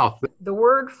my mouth. The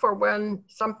word for when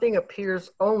something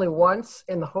appears only once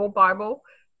in the whole Bible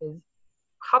is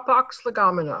hapax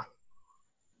legomena.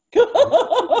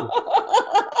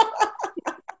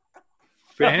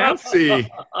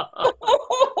 Fancy.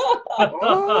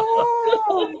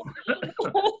 Oh.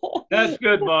 That's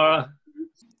good, Mara.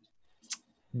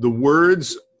 The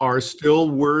words are still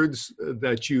words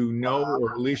that you know,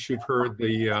 or at least you've heard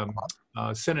the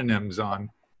synonyms on.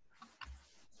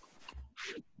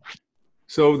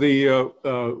 So the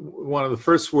one of the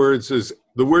first words is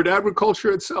the word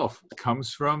agriculture itself. It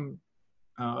comes from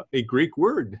a Greek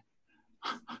word.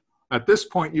 At this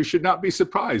point, you should not be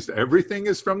surprised. Everything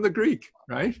is from the Greek,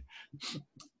 right?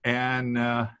 And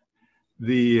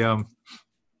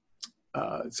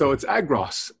so it's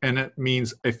agros, and it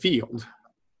means a field.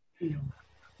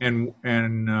 And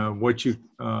what you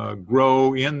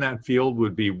grow in that field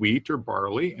would be wheat or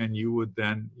barley, and you would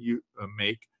then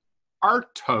make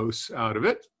artos out of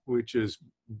it, which is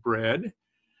bread.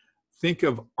 Think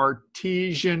of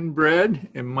artesian bread.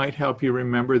 It might help you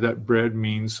remember that bread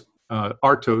means,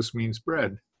 artos means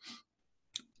bread.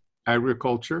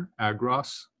 Agriculture,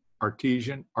 agros,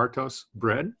 artesian, artos,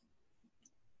 bread.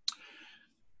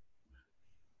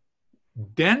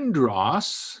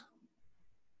 Dendros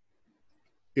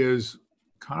is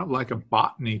kind of like a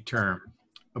botany term,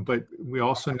 but we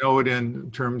also know it in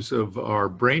terms of our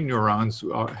brain neurons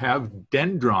have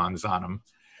dendrons on them.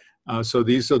 So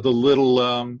these are the little,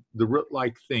 the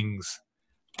root-like things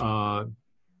or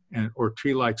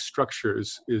tree-like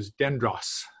structures is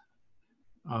dendros.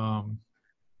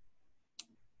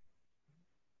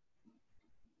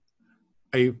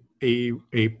 A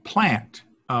a plant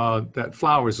that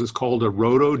flowers is called a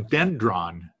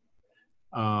rhododendron,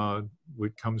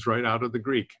 which comes right out of the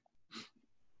Greek.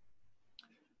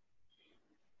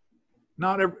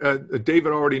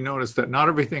 David already noticed that not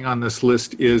everything on this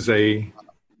list is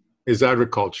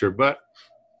agriculture, but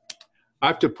I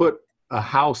have to put a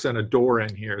house and a door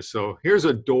in here. So here's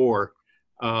a door,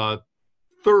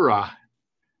 thura,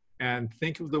 and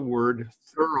think of the word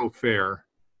thoroughfare.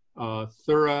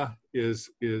 Thura is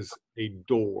a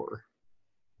door.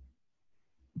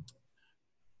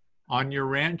 On your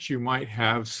ranch, you might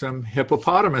have some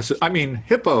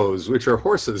hippos, which are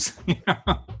horses.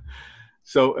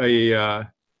 So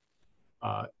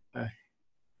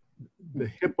the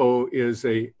hippo is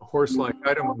a horse-like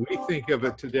item. We think of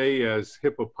it today as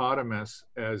hippopotamus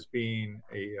as being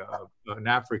an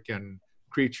African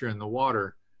creature in the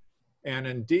water. And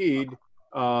indeed,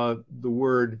 the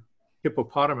word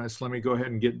hippopotamus, let me go ahead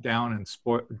and get down and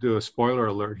do a spoiler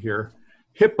alert here.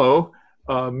 Hippo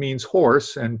means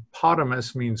horse and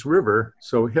potamus means river.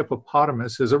 So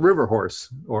hippopotamus is a river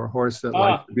horse, or a horse that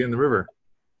likes to be in the river.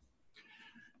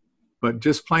 But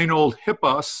just plain old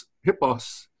hippos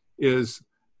is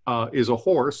a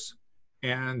horse.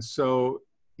 And so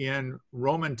in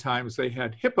Roman times, they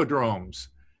had hippodromes,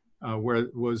 where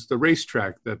it was the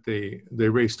racetrack that they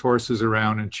raced horses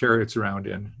around and chariots around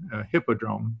in, a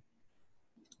hippodrome.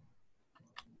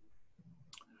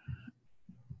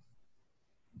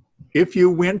 If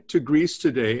you went to Greece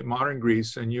today, modern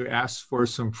Greece, and you asked for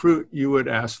some fruit, you would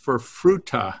ask for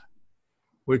fruta,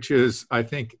 which is, I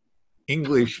think,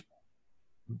 English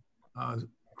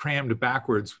crammed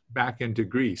backwards back into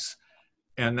Greece.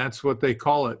 And that's what they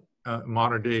call it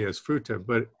modern day as fruta.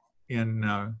 But in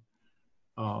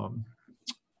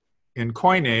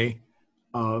Koine,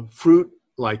 fruit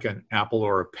like an apple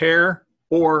or a pear,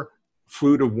 or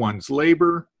fruit of one's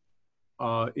labor,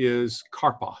 is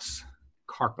karpos.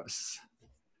 Karpos.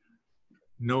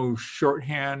 No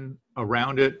shorthand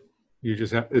around it. You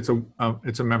just have,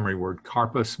 it's a memory word.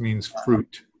 Karpos means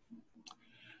fruit.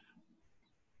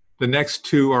 The next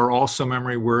two are also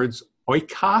memory words.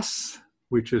 Oikos,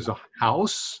 which is a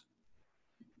house,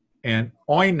 and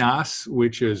oinos,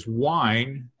 which is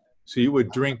wine. So you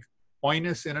would drink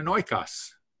oinos in an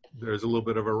oikos. There's a little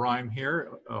bit of a rhyme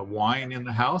here. Wine in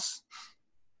the house,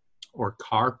 or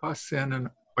karpos in an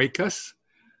oikos.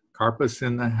 Karpos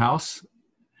in the house.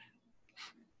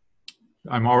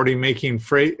 I'm already making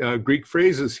Greek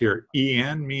phrases here.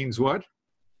 En means what?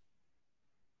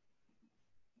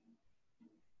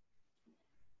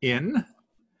 In.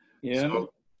 Yeah.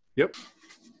 So, yep.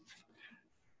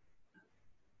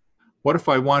 What if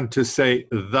I wanted to say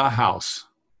the house?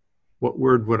 What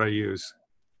word would I use?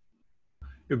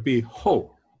 It would be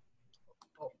ho.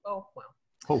 Oh, well.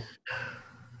 Ho.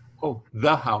 Oh,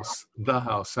 the house. The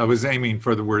house. I was aiming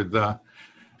for the word the.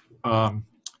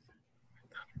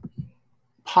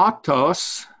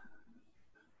 Potos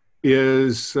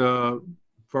is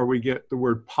where we get the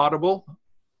word potable.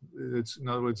 It's, in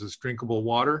other words, it's drinkable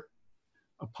water.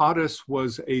 A potus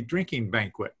was a drinking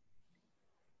banquet.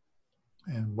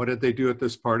 And what did they do at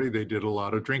this party? They did a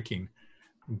lot of drinking,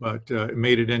 but it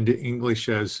made it into English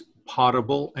as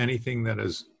potable, anything that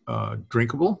is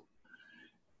drinkable.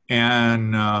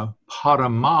 And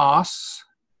potamos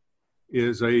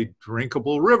is a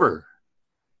drinkable river.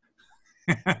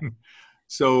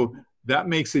 So that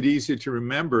makes it easy to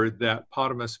remember that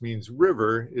potamus means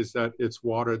river, is that it's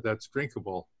water that's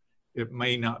drinkable. It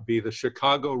may not be the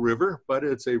Chicago River, but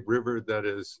it's a river that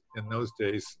is, in those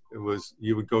days, it was,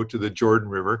 you would go to the Jordan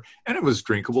River and it was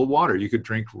drinkable water. You could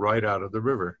drink right out of the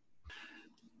river.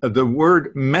 The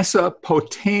word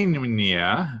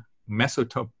Mesopotamia,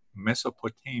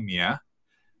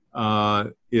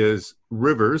 is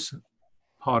rivers,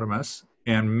 potamus,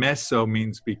 and meso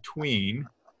means between.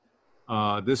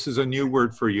 This is a new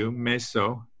word for you,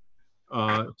 meso.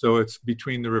 So it's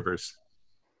between the rivers.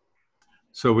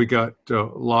 So we got a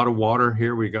lot of water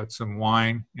here. We got some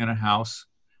wine in a house.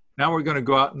 Now we're going to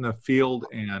go out in the field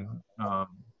and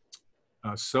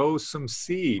sow some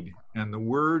seed. And the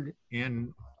word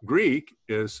in Greek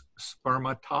is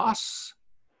spermatos.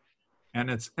 And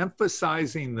it's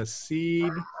emphasizing the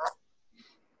seed.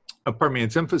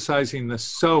 It's emphasizing the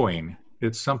sowing.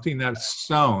 It's something that's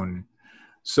sown.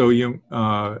 So you,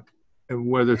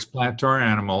 whether it's plant or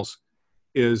animals,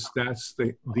 that's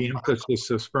the emphasis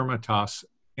of spermatos.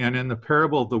 And in the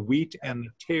parable of the wheat and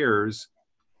the tares,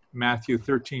 Matthew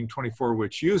 13:24,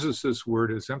 which uses this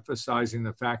word, is emphasizing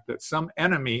the fact that some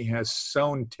enemy has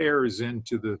sown tares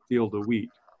into the field of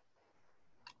wheat.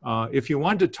 If you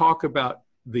want to talk about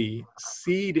the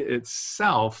seed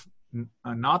itself,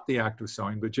 not the act of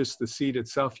sowing, but just the seed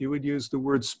itself, you would use the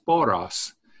word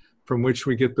sporos, from which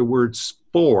we get the word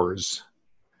spores.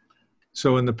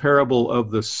 So in the parable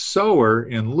of the sower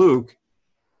in Luke,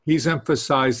 he's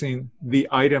emphasizing the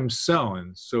item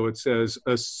sown. So it says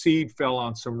a seed fell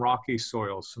on some rocky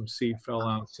soil, some seed fell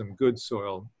on some good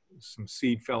soil, some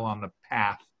seed fell on the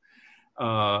path,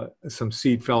 some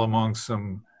seed fell among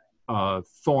some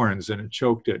thorns and it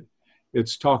choked it.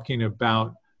 It's talking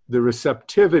about the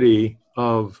receptivity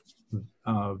of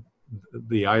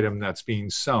the item that's being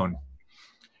sown.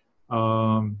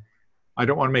 I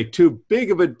don't want to make too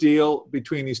big of a deal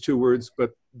between these two words,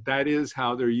 but that is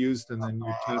how they're used in the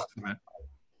New Testament.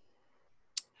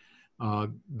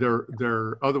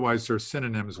 Otherwise they're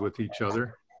synonyms with each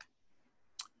other.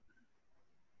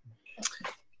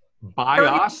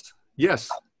 Bios, yes.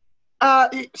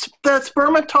 The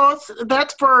spermatos,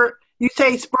 that's for, you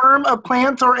say sperm of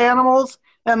plants or animals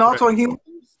and also humans?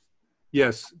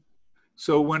 Yes.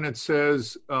 So when it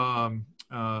says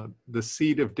the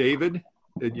seed of David,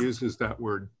 it uses that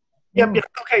word. Yep,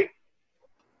 okay.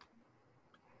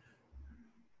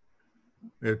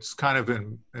 It's kind of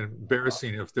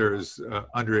embarrassing if there's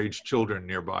underage children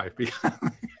nearby because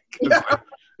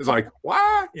it's like,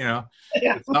 what? You know,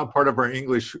 it's not part of our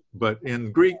English, but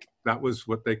in Greek, that was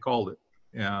what they called it.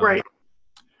 Right.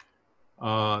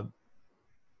 The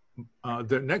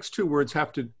next two words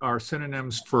are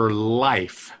synonyms for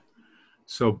life.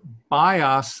 So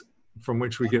bios, from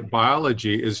which we get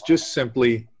biology, is just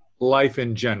simply life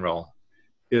in general.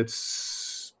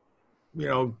 It's,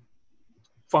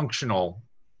 functional.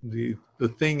 The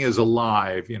thing is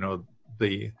alive,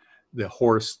 the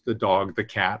horse, the dog, the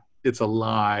cat, it's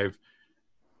alive.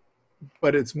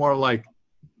 But it's more like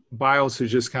bios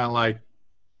is just kind of like,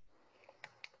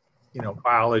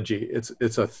 biology. It's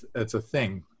a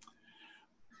thing.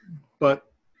 But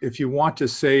if you want to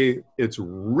say it's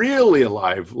really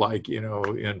alive, like,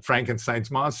 in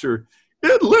Frankenstein's monster,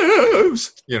 it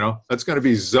lives, that's going to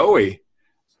be Zoe.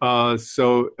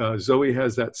 So Zoe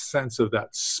has that sense of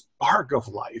that spark of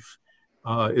life.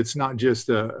 It's not just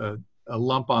a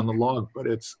lump on the log, but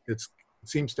it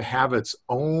seems to have its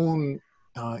own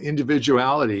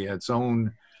individuality, its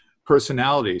own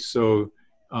personality. So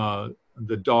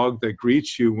the dog that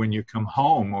greets you when you come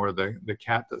home, or the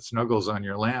cat that snuggles on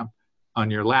your lap,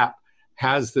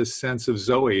 has this sense of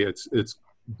Zoe. It's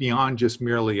beyond just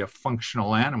merely a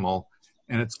functional animal,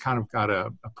 and it's kind of got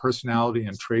a personality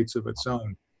and traits of its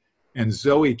own. And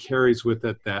Zoe carries with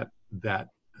it that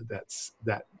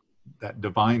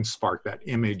divine spark, that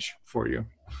image for you.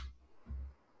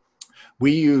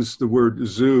 We use the word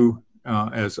zoo,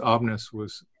 as Obnus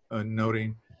was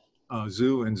noting.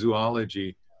 Zoo and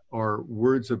zoology are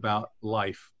words about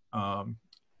life,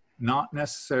 not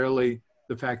necessarily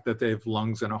the fact that they have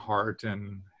lungs and a heart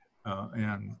and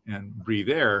breathe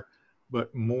air,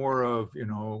 but more of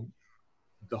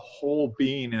the whole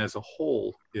being as a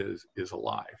whole is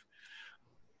alive.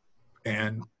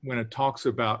 And when it talks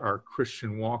about our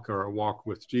Christian walk or our walk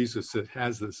with Jesus, it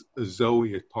has this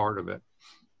Zoe part of it.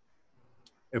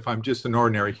 If I'm just an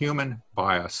ordinary human,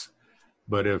 bias.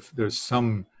 But if there's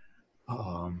some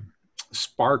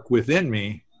spark within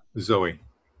me, Zoe.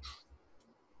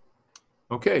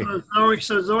 Okay.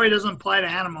 So Zoe doesn't apply to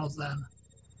animals then?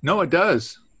 No, it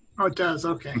does. Oh, it does.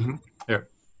 Okay. Mm-hmm. Yeah.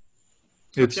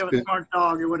 If you have a smart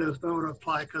dog, it would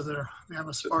apply because they have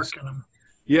a spark in them.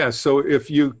 Yeah, so if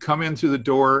you come in through the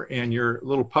door and your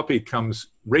little puppy comes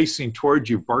racing towards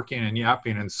you, barking and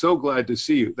yapping, and so glad to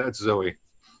see you, that's Zoe.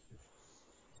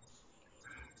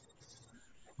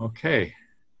 Okay.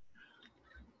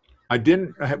 I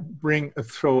didn't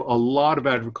throw a lot of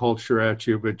agriculture at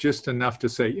you, but just enough to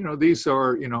say, these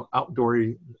are,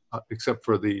 outdoory, except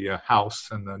for the house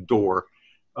and the door.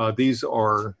 These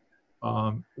are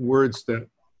words that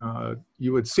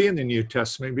you would see in the New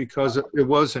Testament because it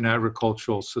was an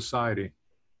agricultural society.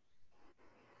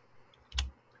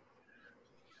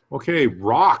 Okay,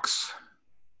 rocks.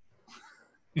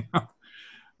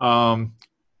 When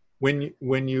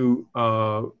you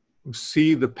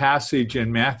see the passage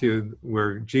in Matthew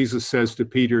where Jesus says to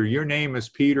Peter, "Your name is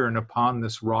Peter, and upon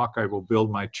this rock I will build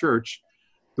my church,"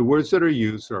 the words that are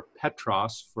used are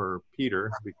Petros for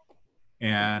Peter,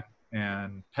 and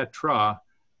Petra,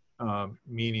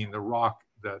 meaning the rock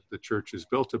that the church is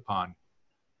built upon.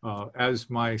 As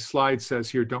my slide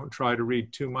says here, don't try to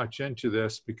read too much into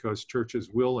this because churches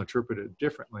will interpret it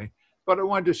differently. But I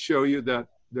wanted to show you that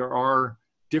there are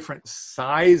different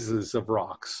sizes of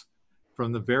rocks,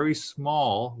 from the very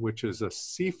small, which is a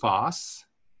cepphos.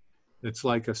 It's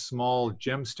like a small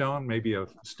gemstone, maybe a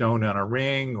stone on a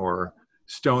ring, or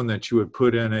stone that you would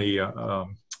put in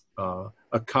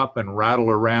a cup and rattle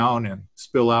around and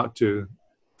spill out to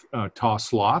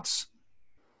toss lots.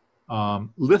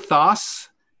 Lithos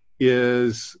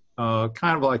is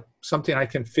kind of like something I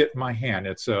can fit in my hand.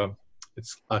 It's a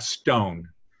stone.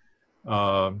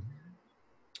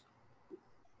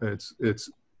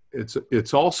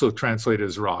 It's also translated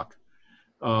as rock.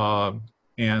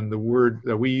 And the word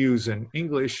that we use in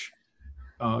English,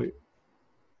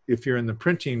 if you're in the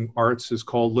printing arts, is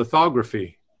called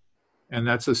lithography. And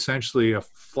that's essentially a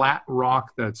flat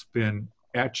rock that's been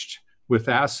etched with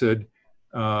acid,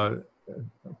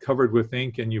 covered with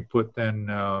ink, and you put then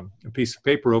a piece of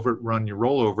paper over it, run your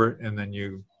roll over it, and then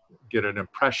you get an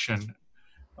impression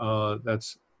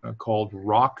that's called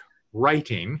rock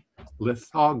writing,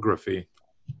 lithography.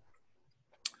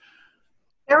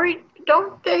 Harry,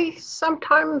 don't they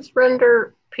sometimes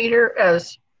render Peter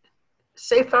as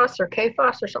Cephas or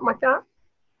Cephas or something like that?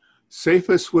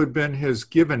 Cephas would have been his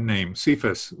given name.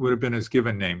 Cephas would have been his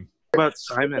given name. What about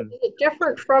Simon? Is it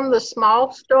different from the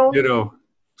small stone? Ditto.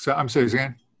 So I'm sorry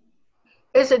again.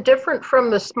 Is it different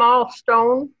from the small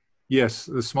stone? Yes,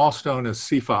 the small stone is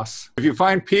Cephas. If you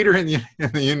find Peter in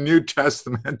the New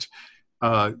Testament,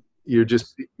 you're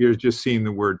just seeing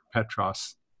the word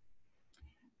Petros,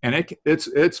 and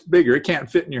it's bigger. It can't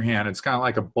fit in your hand. It's kind of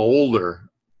like a boulder,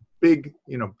 big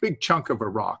chunk of a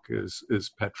rock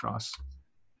is Petros.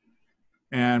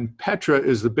 And Petra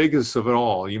is the biggest of it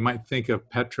all. You might think of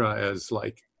Petra as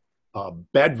like a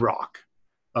bedrock,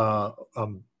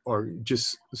 or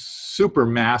just super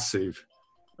massive,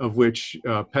 of which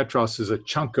Petros is a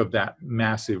chunk of that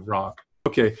massive rock.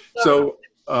 Okay, so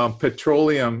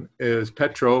petroleum is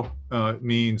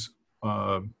means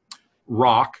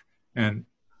rock, and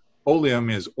oleum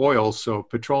is oil, so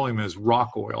petroleum is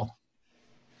rock oil.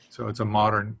 So it's a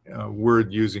modern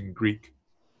word using Greek.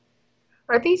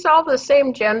 Are these all the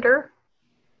same gender?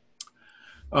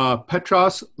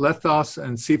 Petros, Lethos,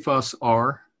 and Cephas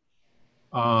are.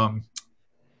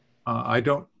 I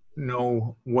don't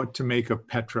know what to make of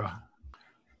Petra.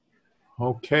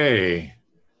 Okay,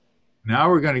 now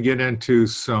we're going to get into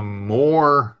some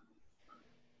more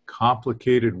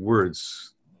complicated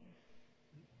words.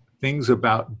 Things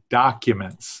about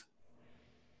documents.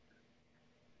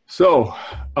 So,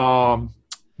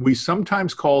 we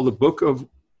sometimes call the book of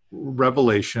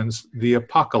Revelations the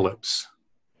Apocalypse.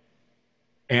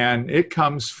 And it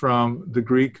comes from the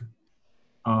Greek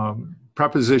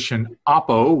preposition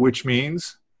apo, which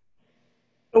means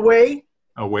Away.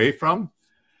 away from.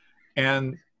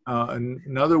 And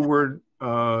another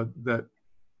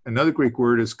Greek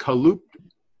word is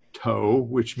kalupto,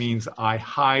 which means I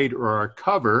hide or I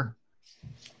cover.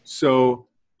 So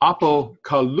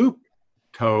apokalupto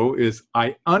is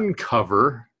I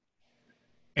uncover,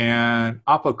 and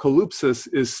apocalypsis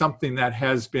is something that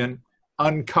has been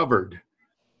uncovered.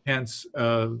 Hence,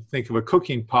 think of a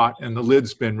cooking pot and the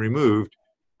lid's been removed.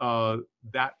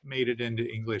 That made it into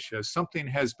English as something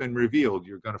has been revealed.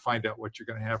 You're going to find out what you're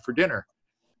going to have for dinner.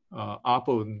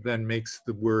 Apo then makes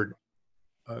the word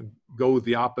go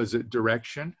the opposite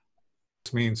direction.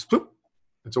 This means whoop,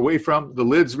 it's away from, the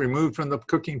lid's removed from the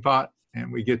cooking pot,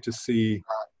 and we get to see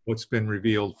what's been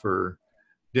revealed for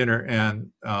dinner.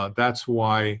 And that's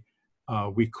why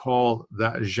we call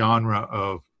that genre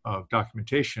of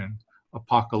documentation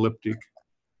apocalyptic.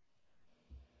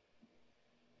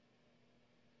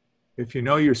 If you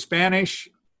know your Spanish,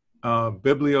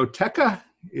 biblioteca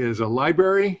is a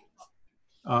library.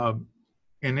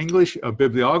 In English, a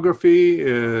bibliography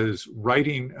is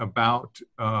writing about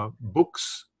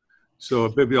books. So a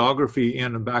bibliography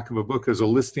in the back of a book is a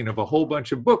listing of a whole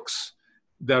bunch of books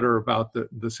that are about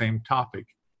the same topic.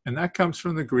 And that comes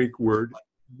from the Greek word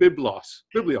biblios,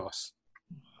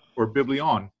 or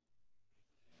biblion.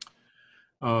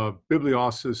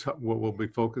 Biblios is what we'll be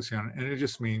focusing on, and it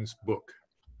just means book.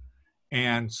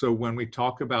 And so when we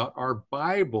talk about our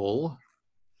Bible,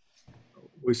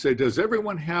 we say, does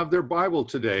everyone have their Bible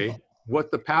today?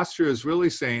 What the pastor is really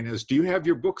saying is, do you have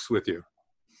your books with you?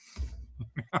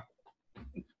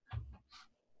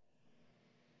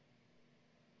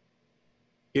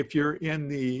 If you're in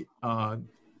the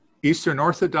Eastern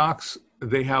Orthodox,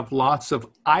 they have lots of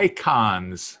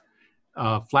icons,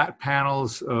 flat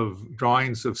panels of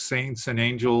drawings of saints and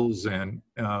angels and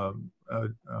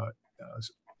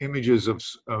images of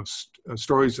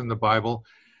stories in the Bible.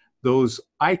 Those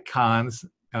icons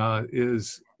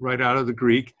is right out of the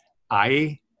Greek,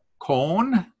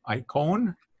 icon,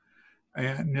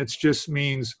 and it just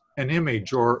means an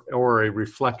image or a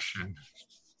reflection.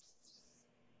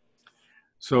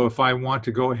 So if I want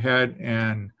to go ahead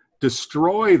and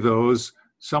destroy those,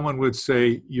 someone would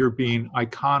say you're being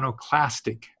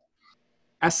iconoclastic.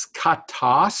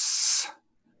 Eschatos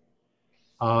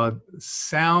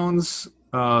sounds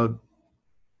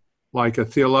like a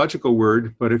theological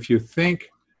word, but if you think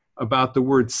about the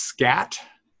word scat,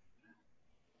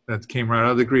 that came right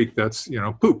out of the Greek, that's,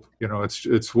 poop.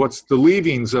 It's what's the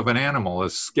leavings of an animal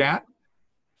is scat,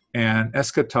 and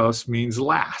eschatos means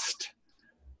last.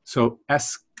 So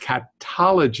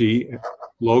eschatology,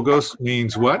 logos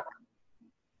means what?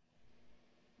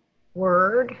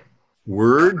 Word.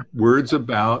 Words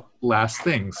about last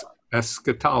things.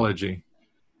 Eschatology.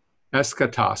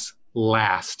 Eschatos,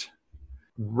 last.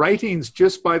 Writings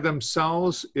just by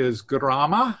themselves is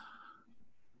gramma,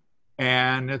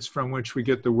 and it's from which we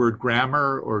get the word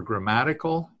grammar or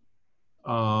grammatical.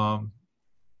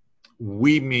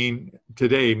 We mean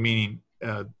today, meaning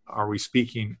are we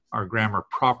speaking our grammar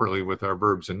properly with our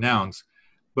verbs and nouns?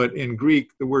 But in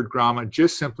Greek, the word gramma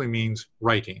just simply means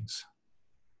writings.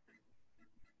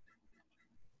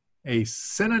 A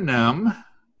synonym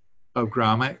of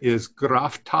gramma is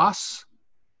graphetos.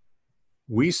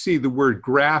 We see the word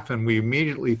graph and we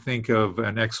immediately think of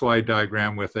an XY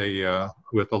diagram with a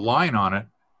line on it.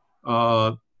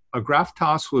 A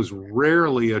graphetos was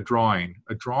rarely a drawing.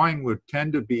 A drawing would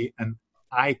tend to be an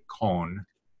icon.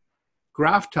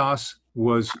 Graphetos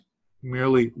was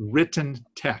merely written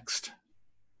text.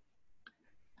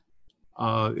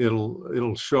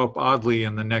 It'll show up oddly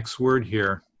in the next word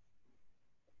here.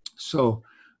 So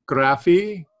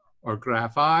graphi or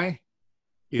graphi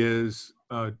is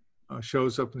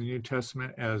shows up in the New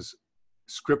Testament as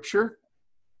scripture.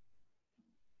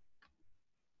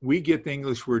 We get the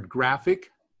English word graphic,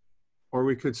 or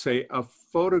we could say a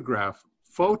photograph.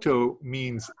 Photo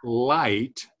means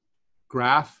light.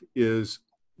 Graph is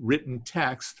written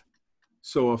text.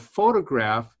 So a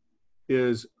photograph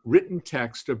is written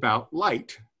text about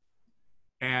light.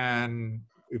 And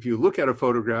if you look at a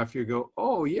photograph, you go,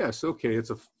 oh, yes, okay,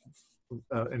 it's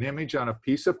an image on a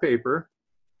piece of paper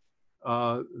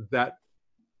that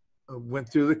went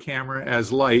through the camera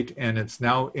as light, and it's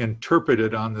now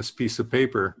interpreted on this piece of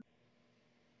paper.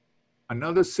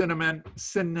 Another synonym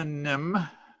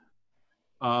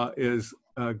is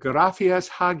graphias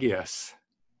hagias.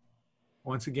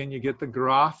 Once again, you get the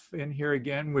graph in here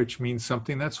again, which means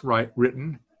something that's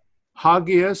written.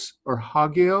 Hagias or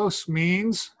hagios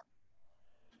means?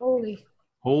 Holy.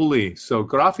 Holy. So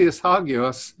graphias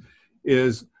hagios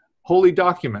is holy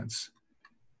documents.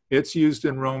 It's used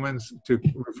in Romans to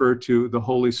refer to the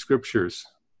Holy Scriptures,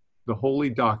 the holy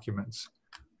documents,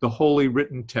 the holy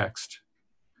written text.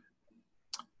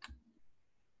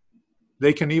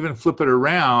 They can even flip it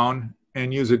around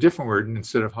and use a different word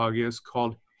instead of hagios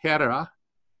called hera,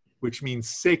 which means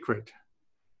sacred.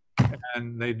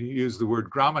 And they use the word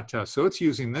grammata. So it's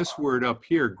using this word up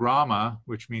here, gramma,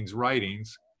 which means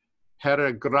writings,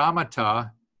 hera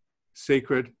grammata,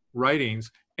 sacred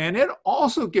writings. And it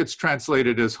also gets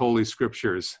translated as Holy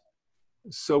Scriptures.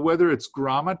 So whether it's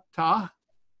grammata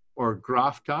or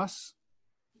graphetos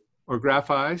or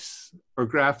graphis or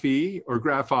graphi or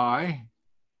graphi,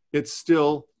 it's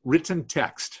still written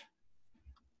text.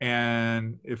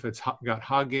 And if it's got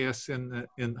hagios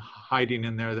in hiding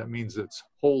in there, that means it's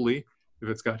holy. If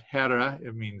it's got hera,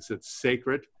 it means it's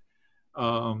sacred.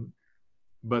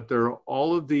 But there are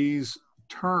all of these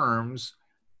terms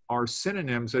are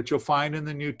synonyms that you'll find in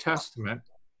the New Testament,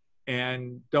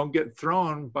 and don't get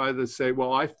thrown by the say,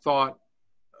 well, I thought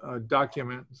a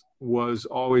document was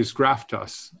always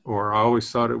graphetos, or I always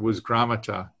thought it was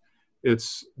grammata.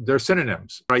 They're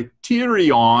synonyms.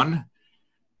 Criterion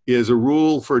is a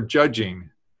rule for judging,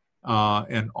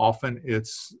 and often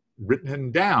it's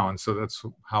written down, so that's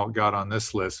how it got on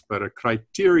this list. But a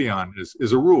criterion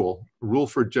is a rule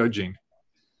for judging.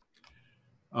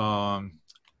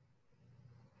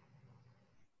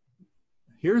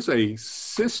 Here's a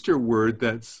sister word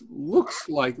that looks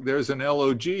like there's an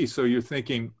LOG, so you're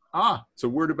thinking, it's a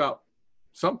word about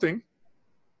something,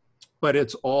 but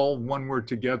it's all one word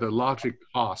together,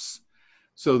 logikos.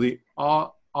 So the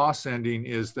os ending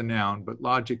is the noun, but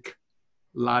logic,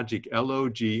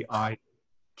 L-O-G-I-K,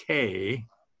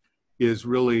 is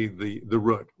really the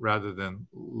root rather than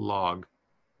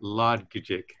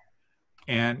logic.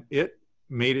 And it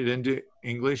made it into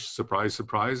English, surprise,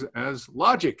 surprise, as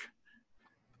logic.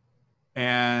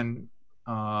 And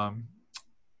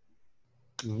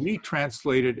we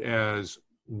translate it as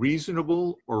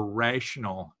reasonable or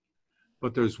rational.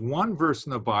 But there's one verse in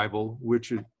the Bible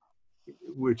which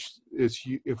is,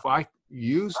 if I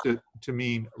used it to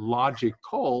mean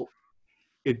logical,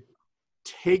 it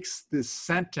takes this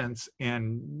sentence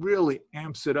and really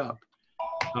amps it up.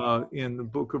 In the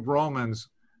book of Romans,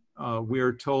 we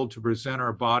are told to present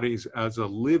our bodies as a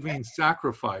living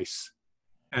sacrifice.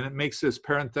 and it makes this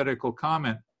parenthetical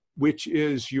comment, which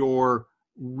is your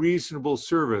reasonable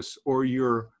service or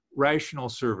your rational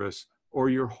service or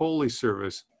your holy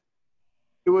service.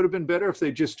 It would have been better if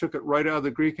they just took it right out of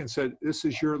the Greek and said, this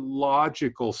is your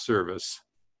logical service.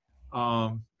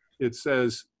 It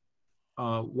says,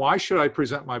 why should I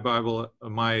present my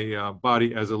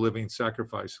body as a living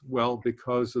sacrifice? Well,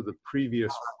 because of the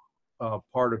previous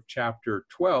part of chapter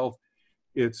 12,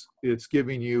 it's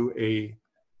giving you a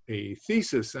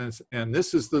thesis, and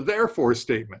this is the therefore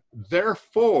statement.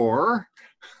 Therefore,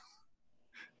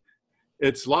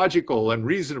 it's logical and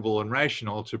reasonable and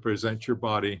rational to present your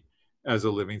body as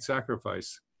a living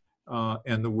sacrifice.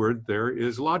 And the word there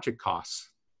is logikos.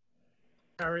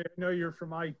 Harry, I know you're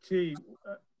from IT.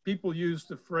 People use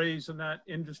the phrase in that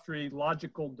industry,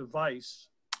 logical device.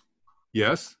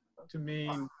 Yes. To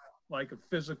mean like a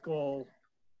physical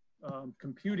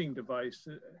computing device.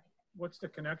 What's the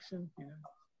connection? You know?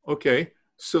 Okay,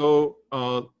 so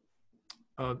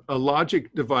a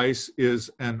logic device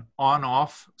is an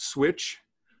on-off switch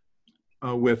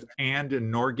with and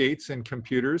nor gates in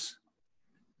computers.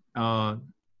 Pardon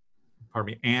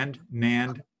me, and,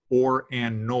 NAND, or,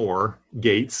 and, nor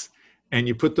gates. And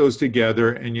you put those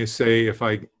together and you say, if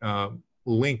I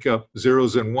link up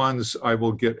zeros and ones, I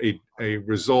will get a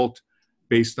result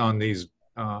based on these,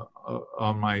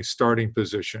 on my starting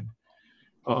position.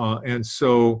 And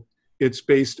so it's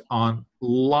based on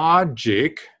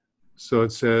logic. So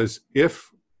it says,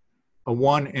 if a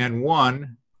 1 and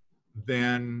 1,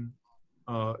 then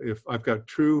if I've got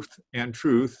truth and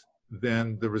truth,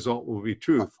 then the result will be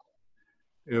truth.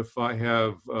 If I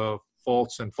have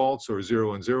false and false, or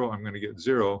 0 and 0, I'm going to get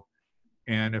 0.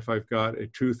 And if I've got a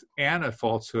truth and a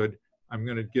falsehood, I'm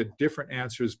going to get different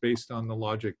answers based on the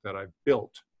logic that I've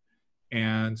built.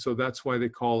 And so that's why they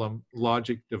call them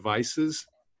logic devices,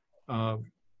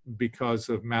 because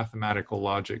of mathematical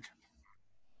logic.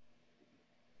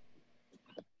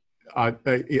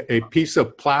 A piece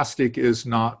of plastic is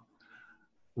not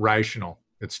rational.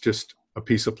 It's just a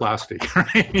piece of plastic,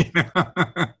 right?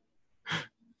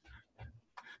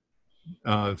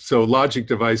 So logic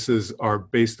devices are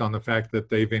based on the fact that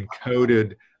they've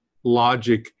encoded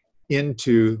logic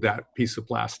into that piece of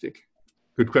plastic.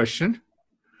 Good question.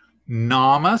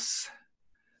 Namas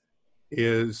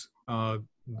is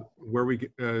where we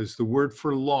get, is the word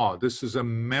for law. This is a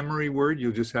memory word.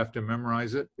 You'll just have to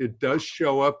memorize it. It does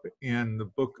show up in the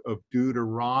book of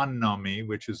Deuteronomy,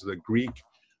 which is the Greek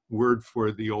word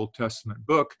for the Old Testament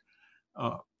book.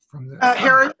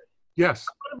 Harry? Yes.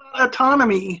 What about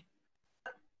autonomy?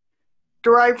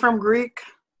 Derived from Greek?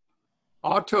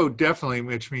 Auto, definitely,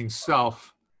 which means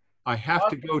self. I have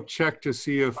to go check to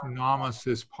see if namas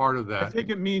is part of that. I think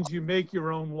it means you make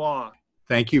your own law.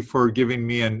 Thank you for giving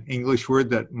me an English word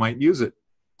that might use it.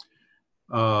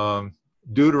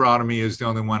 Deuteronomy is the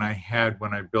only one I had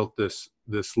when I built this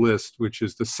list, which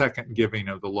is the second giving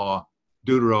of the law.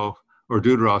 Deutero, or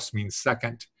deuteros, means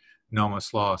second.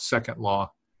 Nomos, law, second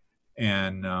law.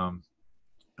 And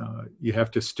you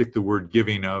have to stick the word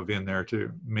giving of in there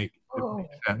to make it make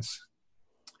sense.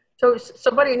 So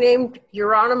somebody named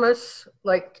Euronymous,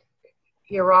 like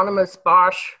Euronymous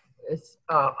Bosch, is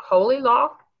holy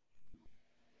law?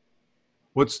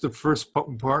 What's the first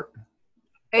part?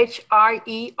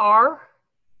 H-I-E-R.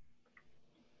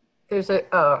 There's a...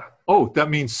 oh, that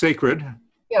means sacred.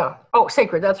 Yeah. Oh,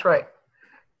 sacred, that's right.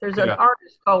 There's an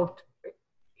artist called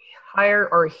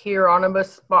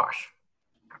Hieronymus Bosch.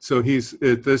 So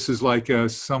this is like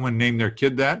someone named their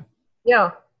kid that?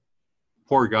 Yeah.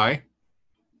 Poor guy.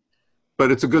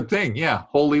 But it's a good thing, yeah,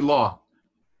 holy law.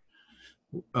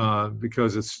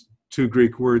 Because it's two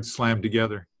Greek words slammed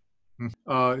together.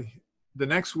 The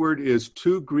next word is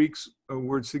two Greek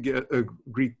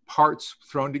parts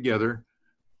thrown together.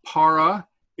 Para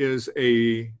is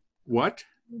a what?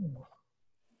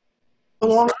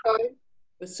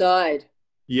 Beside.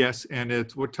 Yes, and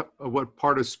it's what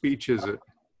part of speech is it?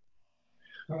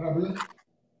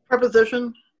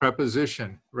 Preposition.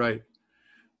 Preposition, right.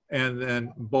 And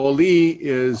then boli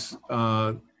is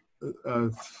to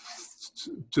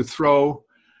throw.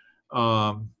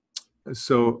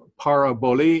 So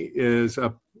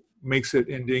paraboli makes it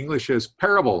into English as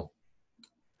parable.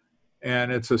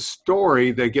 And it's a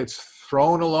story that gets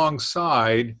thrown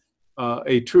alongside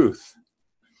a truth.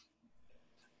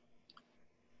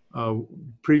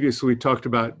 Previously, we talked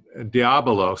about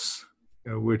diabolos,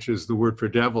 which is the word for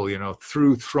devil,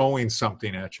 through throwing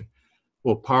something at you.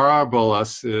 Well,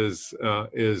 parabolos is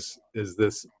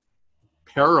this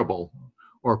parable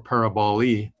or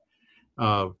paraboli.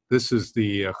 This is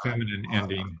the feminine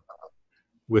ending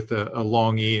with a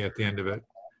long E at the end of it.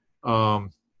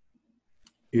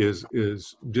 is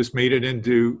just made it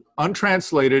into,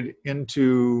 untranslated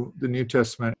into the New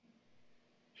Testament.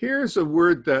 Here's a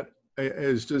word that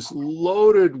is just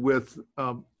loaded with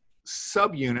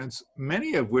subunits,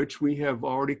 many of which we have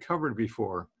already covered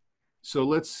before. So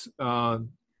let's,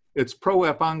 it's pro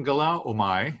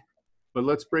epangelomai, but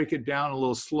let's break it down a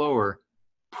little slower.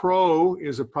 Pro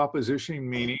is a proposition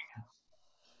meaning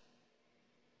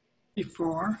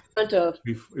Before. Front of.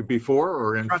 Before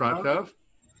or in front of.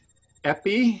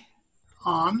 Epi.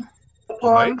 On.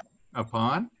 Right?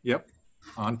 Upon. Yep.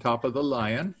 On top of the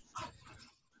lion.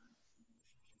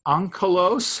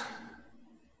 Ankelos.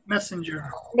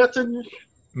 Messenger.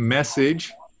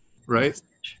 Message. Right?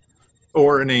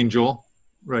 Or an angel.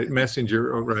 Right?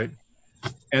 Messenger. Oh, right.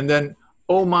 And then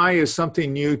oh my is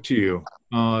something new to you.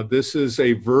 This is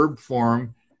a verb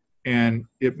form, and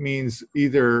it means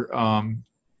either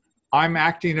I'm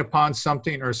acting upon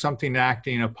something or something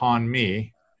acting upon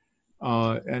me.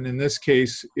 And in this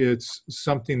case, it's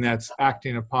something that's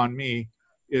acting upon me.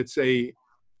 It's a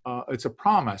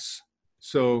promise.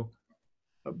 So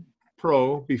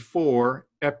pro, before,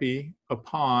 epi,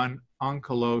 upon,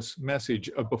 ankelos, message.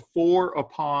 A before,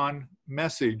 upon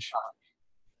message.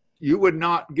 You would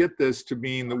not get this to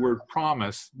mean the word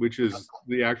promise, which is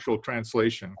the actual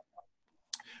translation.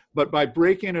 But by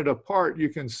breaking it apart, you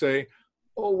can say,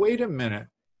 oh, wait a minute.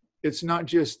 It's not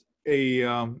just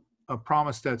a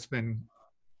promise that's been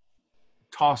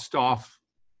tossed off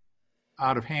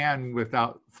out of hand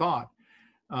without thought.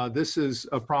 This is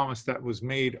a promise that was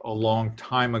made a long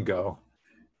time ago.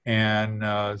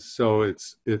 And so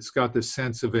it's got this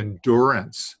sense of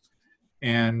endurance.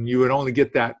 And you would only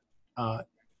get that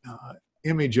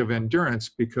image of endurance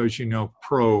because you know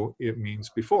pro, it means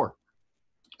before.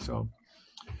 So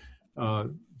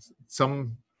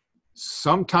some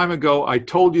time ago I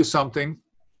told you something,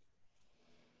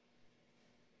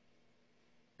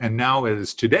 and now it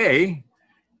is today,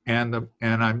 and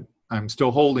I'm still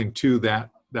holding to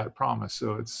that promise.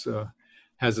 So it's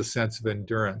has a sense of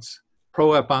endurance. Pro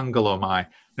epangelomai.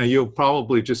 Now you'll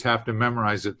probably just have to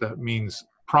memorize it. That means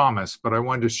promise, but I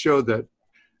wanted to show that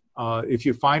if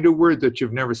you find a word that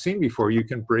you've never seen before, you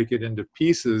can break it into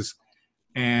pieces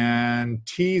and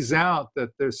tease out that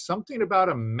there's something about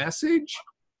a message,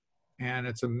 and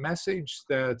it's a message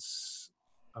that's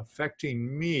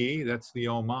affecting me. That's the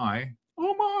oh my,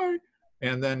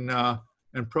 and then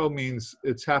and pro means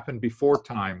it's happened before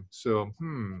time. So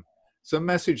some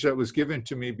message that was given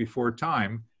to me before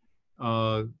time.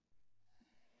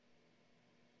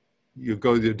 You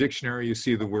go to the dictionary, you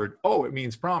see the word oh, it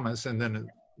means promise, and then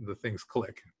the things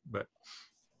click. But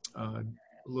a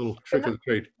little trick of the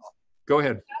trade. Go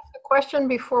ahead. Ask a question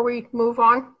before we move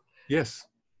on. Yes.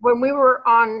 When we were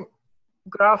on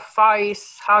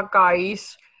graphais,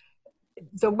 hagais,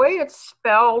 the way it's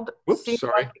spelled seems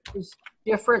like it was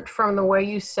different from the way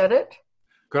you said it.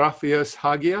 Graphias,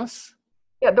 hagias?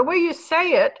 Yeah, the way you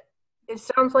say it, it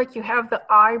sounds like you have the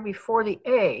I before the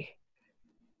A.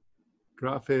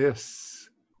 Graphias.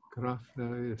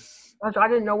 I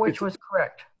didn't know which was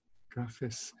correct.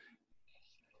 Graphis.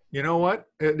 You know what?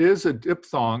 It is a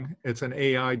diphthong. It's an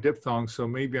AI diphthong, so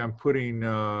maybe I'm putting,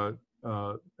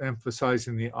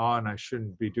 emphasizing the ah, and I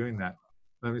shouldn't be doing that.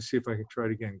 Let me see if I can try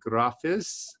it again.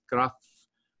 Graphis,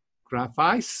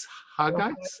 graphis,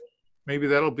 hagais. Maybe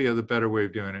that'll be the better way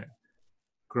of doing it.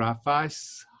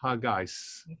 Graphis,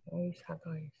 hagais.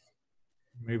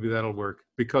 Maybe that'll work.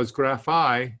 Because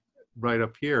graphi, right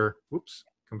up here, whoops,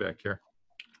 come back here.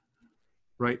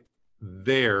 Right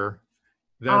there,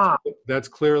 that's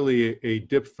clearly a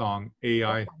diphthong,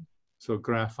 AI. So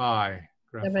graphi.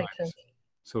 That makes sense.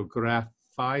 So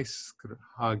graphis,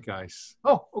 hagais.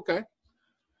 Oh, okay.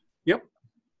 Yep.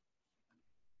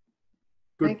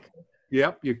 Good.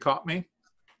 Yep, you caught me.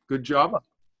 Good job.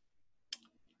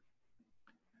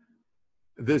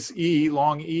 This E,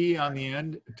 long E on the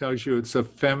end, tells you it's a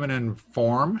feminine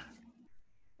form.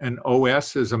 And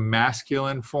OS is a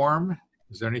masculine form.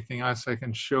 Is there anything else I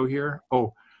can show here?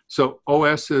 Oh, so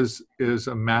OS is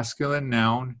a masculine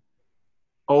noun.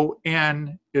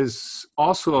 ON is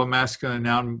also a masculine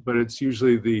noun, but it's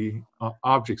usually the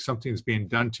object, something's being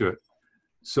done to it.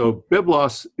 So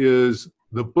biblos is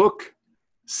the book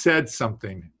said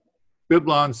something.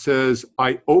 Biblon says,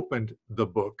 I opened the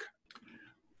book.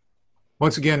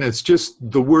 Once again, it's just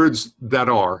the words that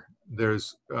are.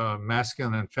 There's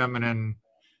masculine and feminine,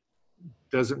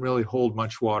 doesn't really hold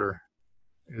much water.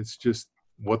 It's just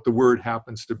what the word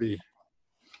happens to be.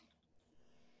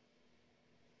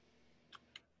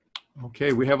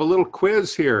 Okay, we have a little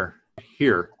quiz here.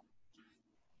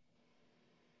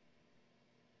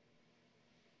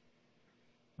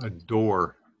 A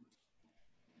door.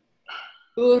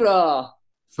 Thura.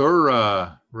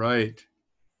 Thura, right.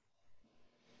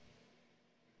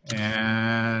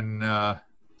 And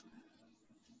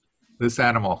this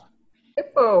animal.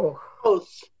 Hippo.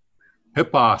 Close.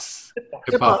 Hippos.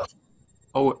 Hippos.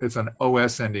 Oh, it's an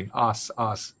OS ending. Os.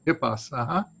 Hippos.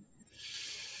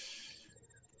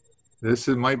 This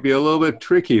might be a little bit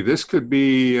tricky. This could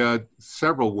be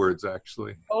several words,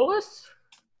 actually. Polis.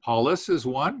 Polis is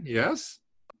one, yes.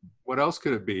 What else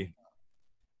could it be?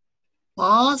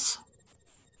 Laws.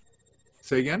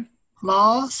 Say again?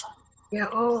 Laws. Yeah.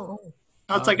 Oh.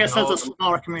 That's, I guess that's a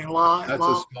smaller community. Law. That's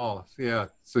law. a small, yeah.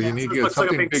 So you Yeah, need so to it get looks like a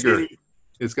something big bigger. city.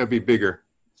 It's got to be bigger.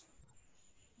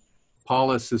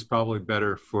 Polis is probably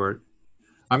better for it.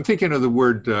 I'm thinking of the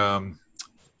word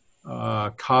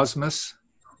cosmos,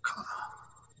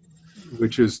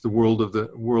 which is the world of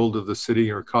the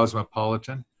city, or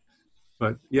cosmopolitan.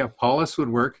 But yeah, polis would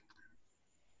work.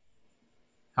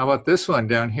 How about this one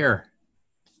down here?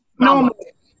 No.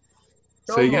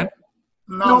 Say again?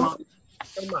 No.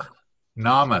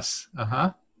 Namas.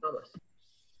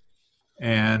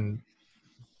 And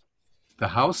the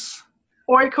house?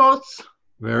 Oikos.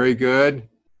 Very good.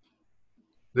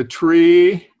 The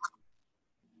tree?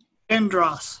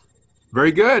 Dendros.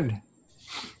 Very good.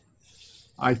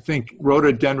 I think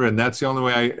rhododendron. That's the only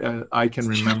way I can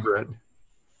remember it.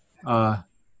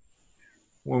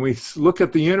 When we look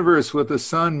at the universe with the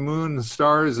sun, moon,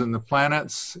 stars, and the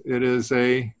planets, it is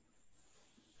a...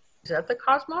 Is that the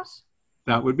cosmos?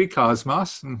 That would be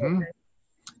cosmos. Mm-hmm. Okay.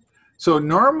 So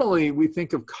normally we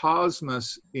think of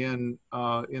cosmos in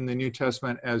the New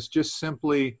Testament as just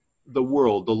simply the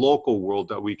world, the local world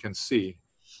that we can see.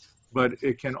 But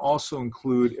it can also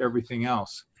include everything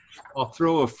else. I'll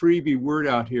throw a freebie word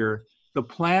out here. The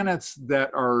planets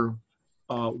that are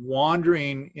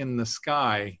wandering in the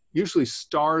sky, usually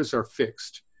stars are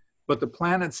fixed, but the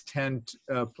planets tend,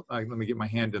 let me get my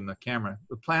hand in the camera.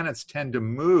 The planets tend to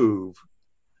move.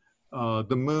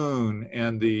 The moon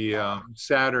and the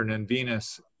Saturn and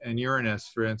Venus and Uranus,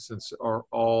 for instance, are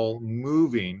all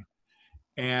moving.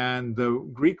 And the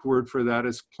Greek word for that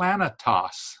is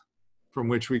planetos, from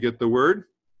which we get the word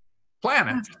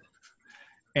planet.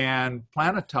 And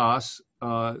planetos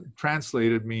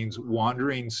translated means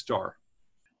wandering star.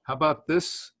 How about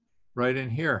this right in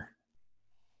here?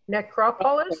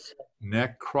 Necropolis.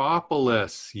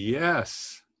 Necropolis,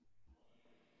 yes.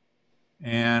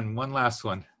 And one last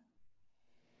one.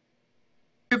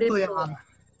 Biblion.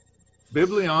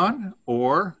 Biblion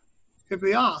or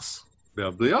Biblios.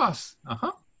 Biblios.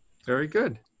 Very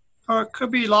good. Or it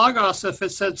could be logos if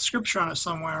it said scripture on it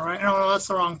somewhere, right? No, that's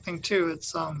the wrong thing too.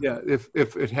 It's Yeah, if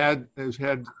it had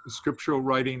scriptural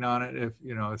writing on it, if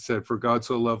it said "For God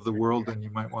so loved the world," then you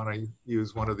might want to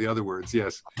use one of the other words.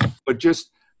 Yes, but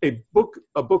just a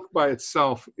book by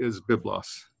itself is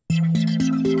biblos.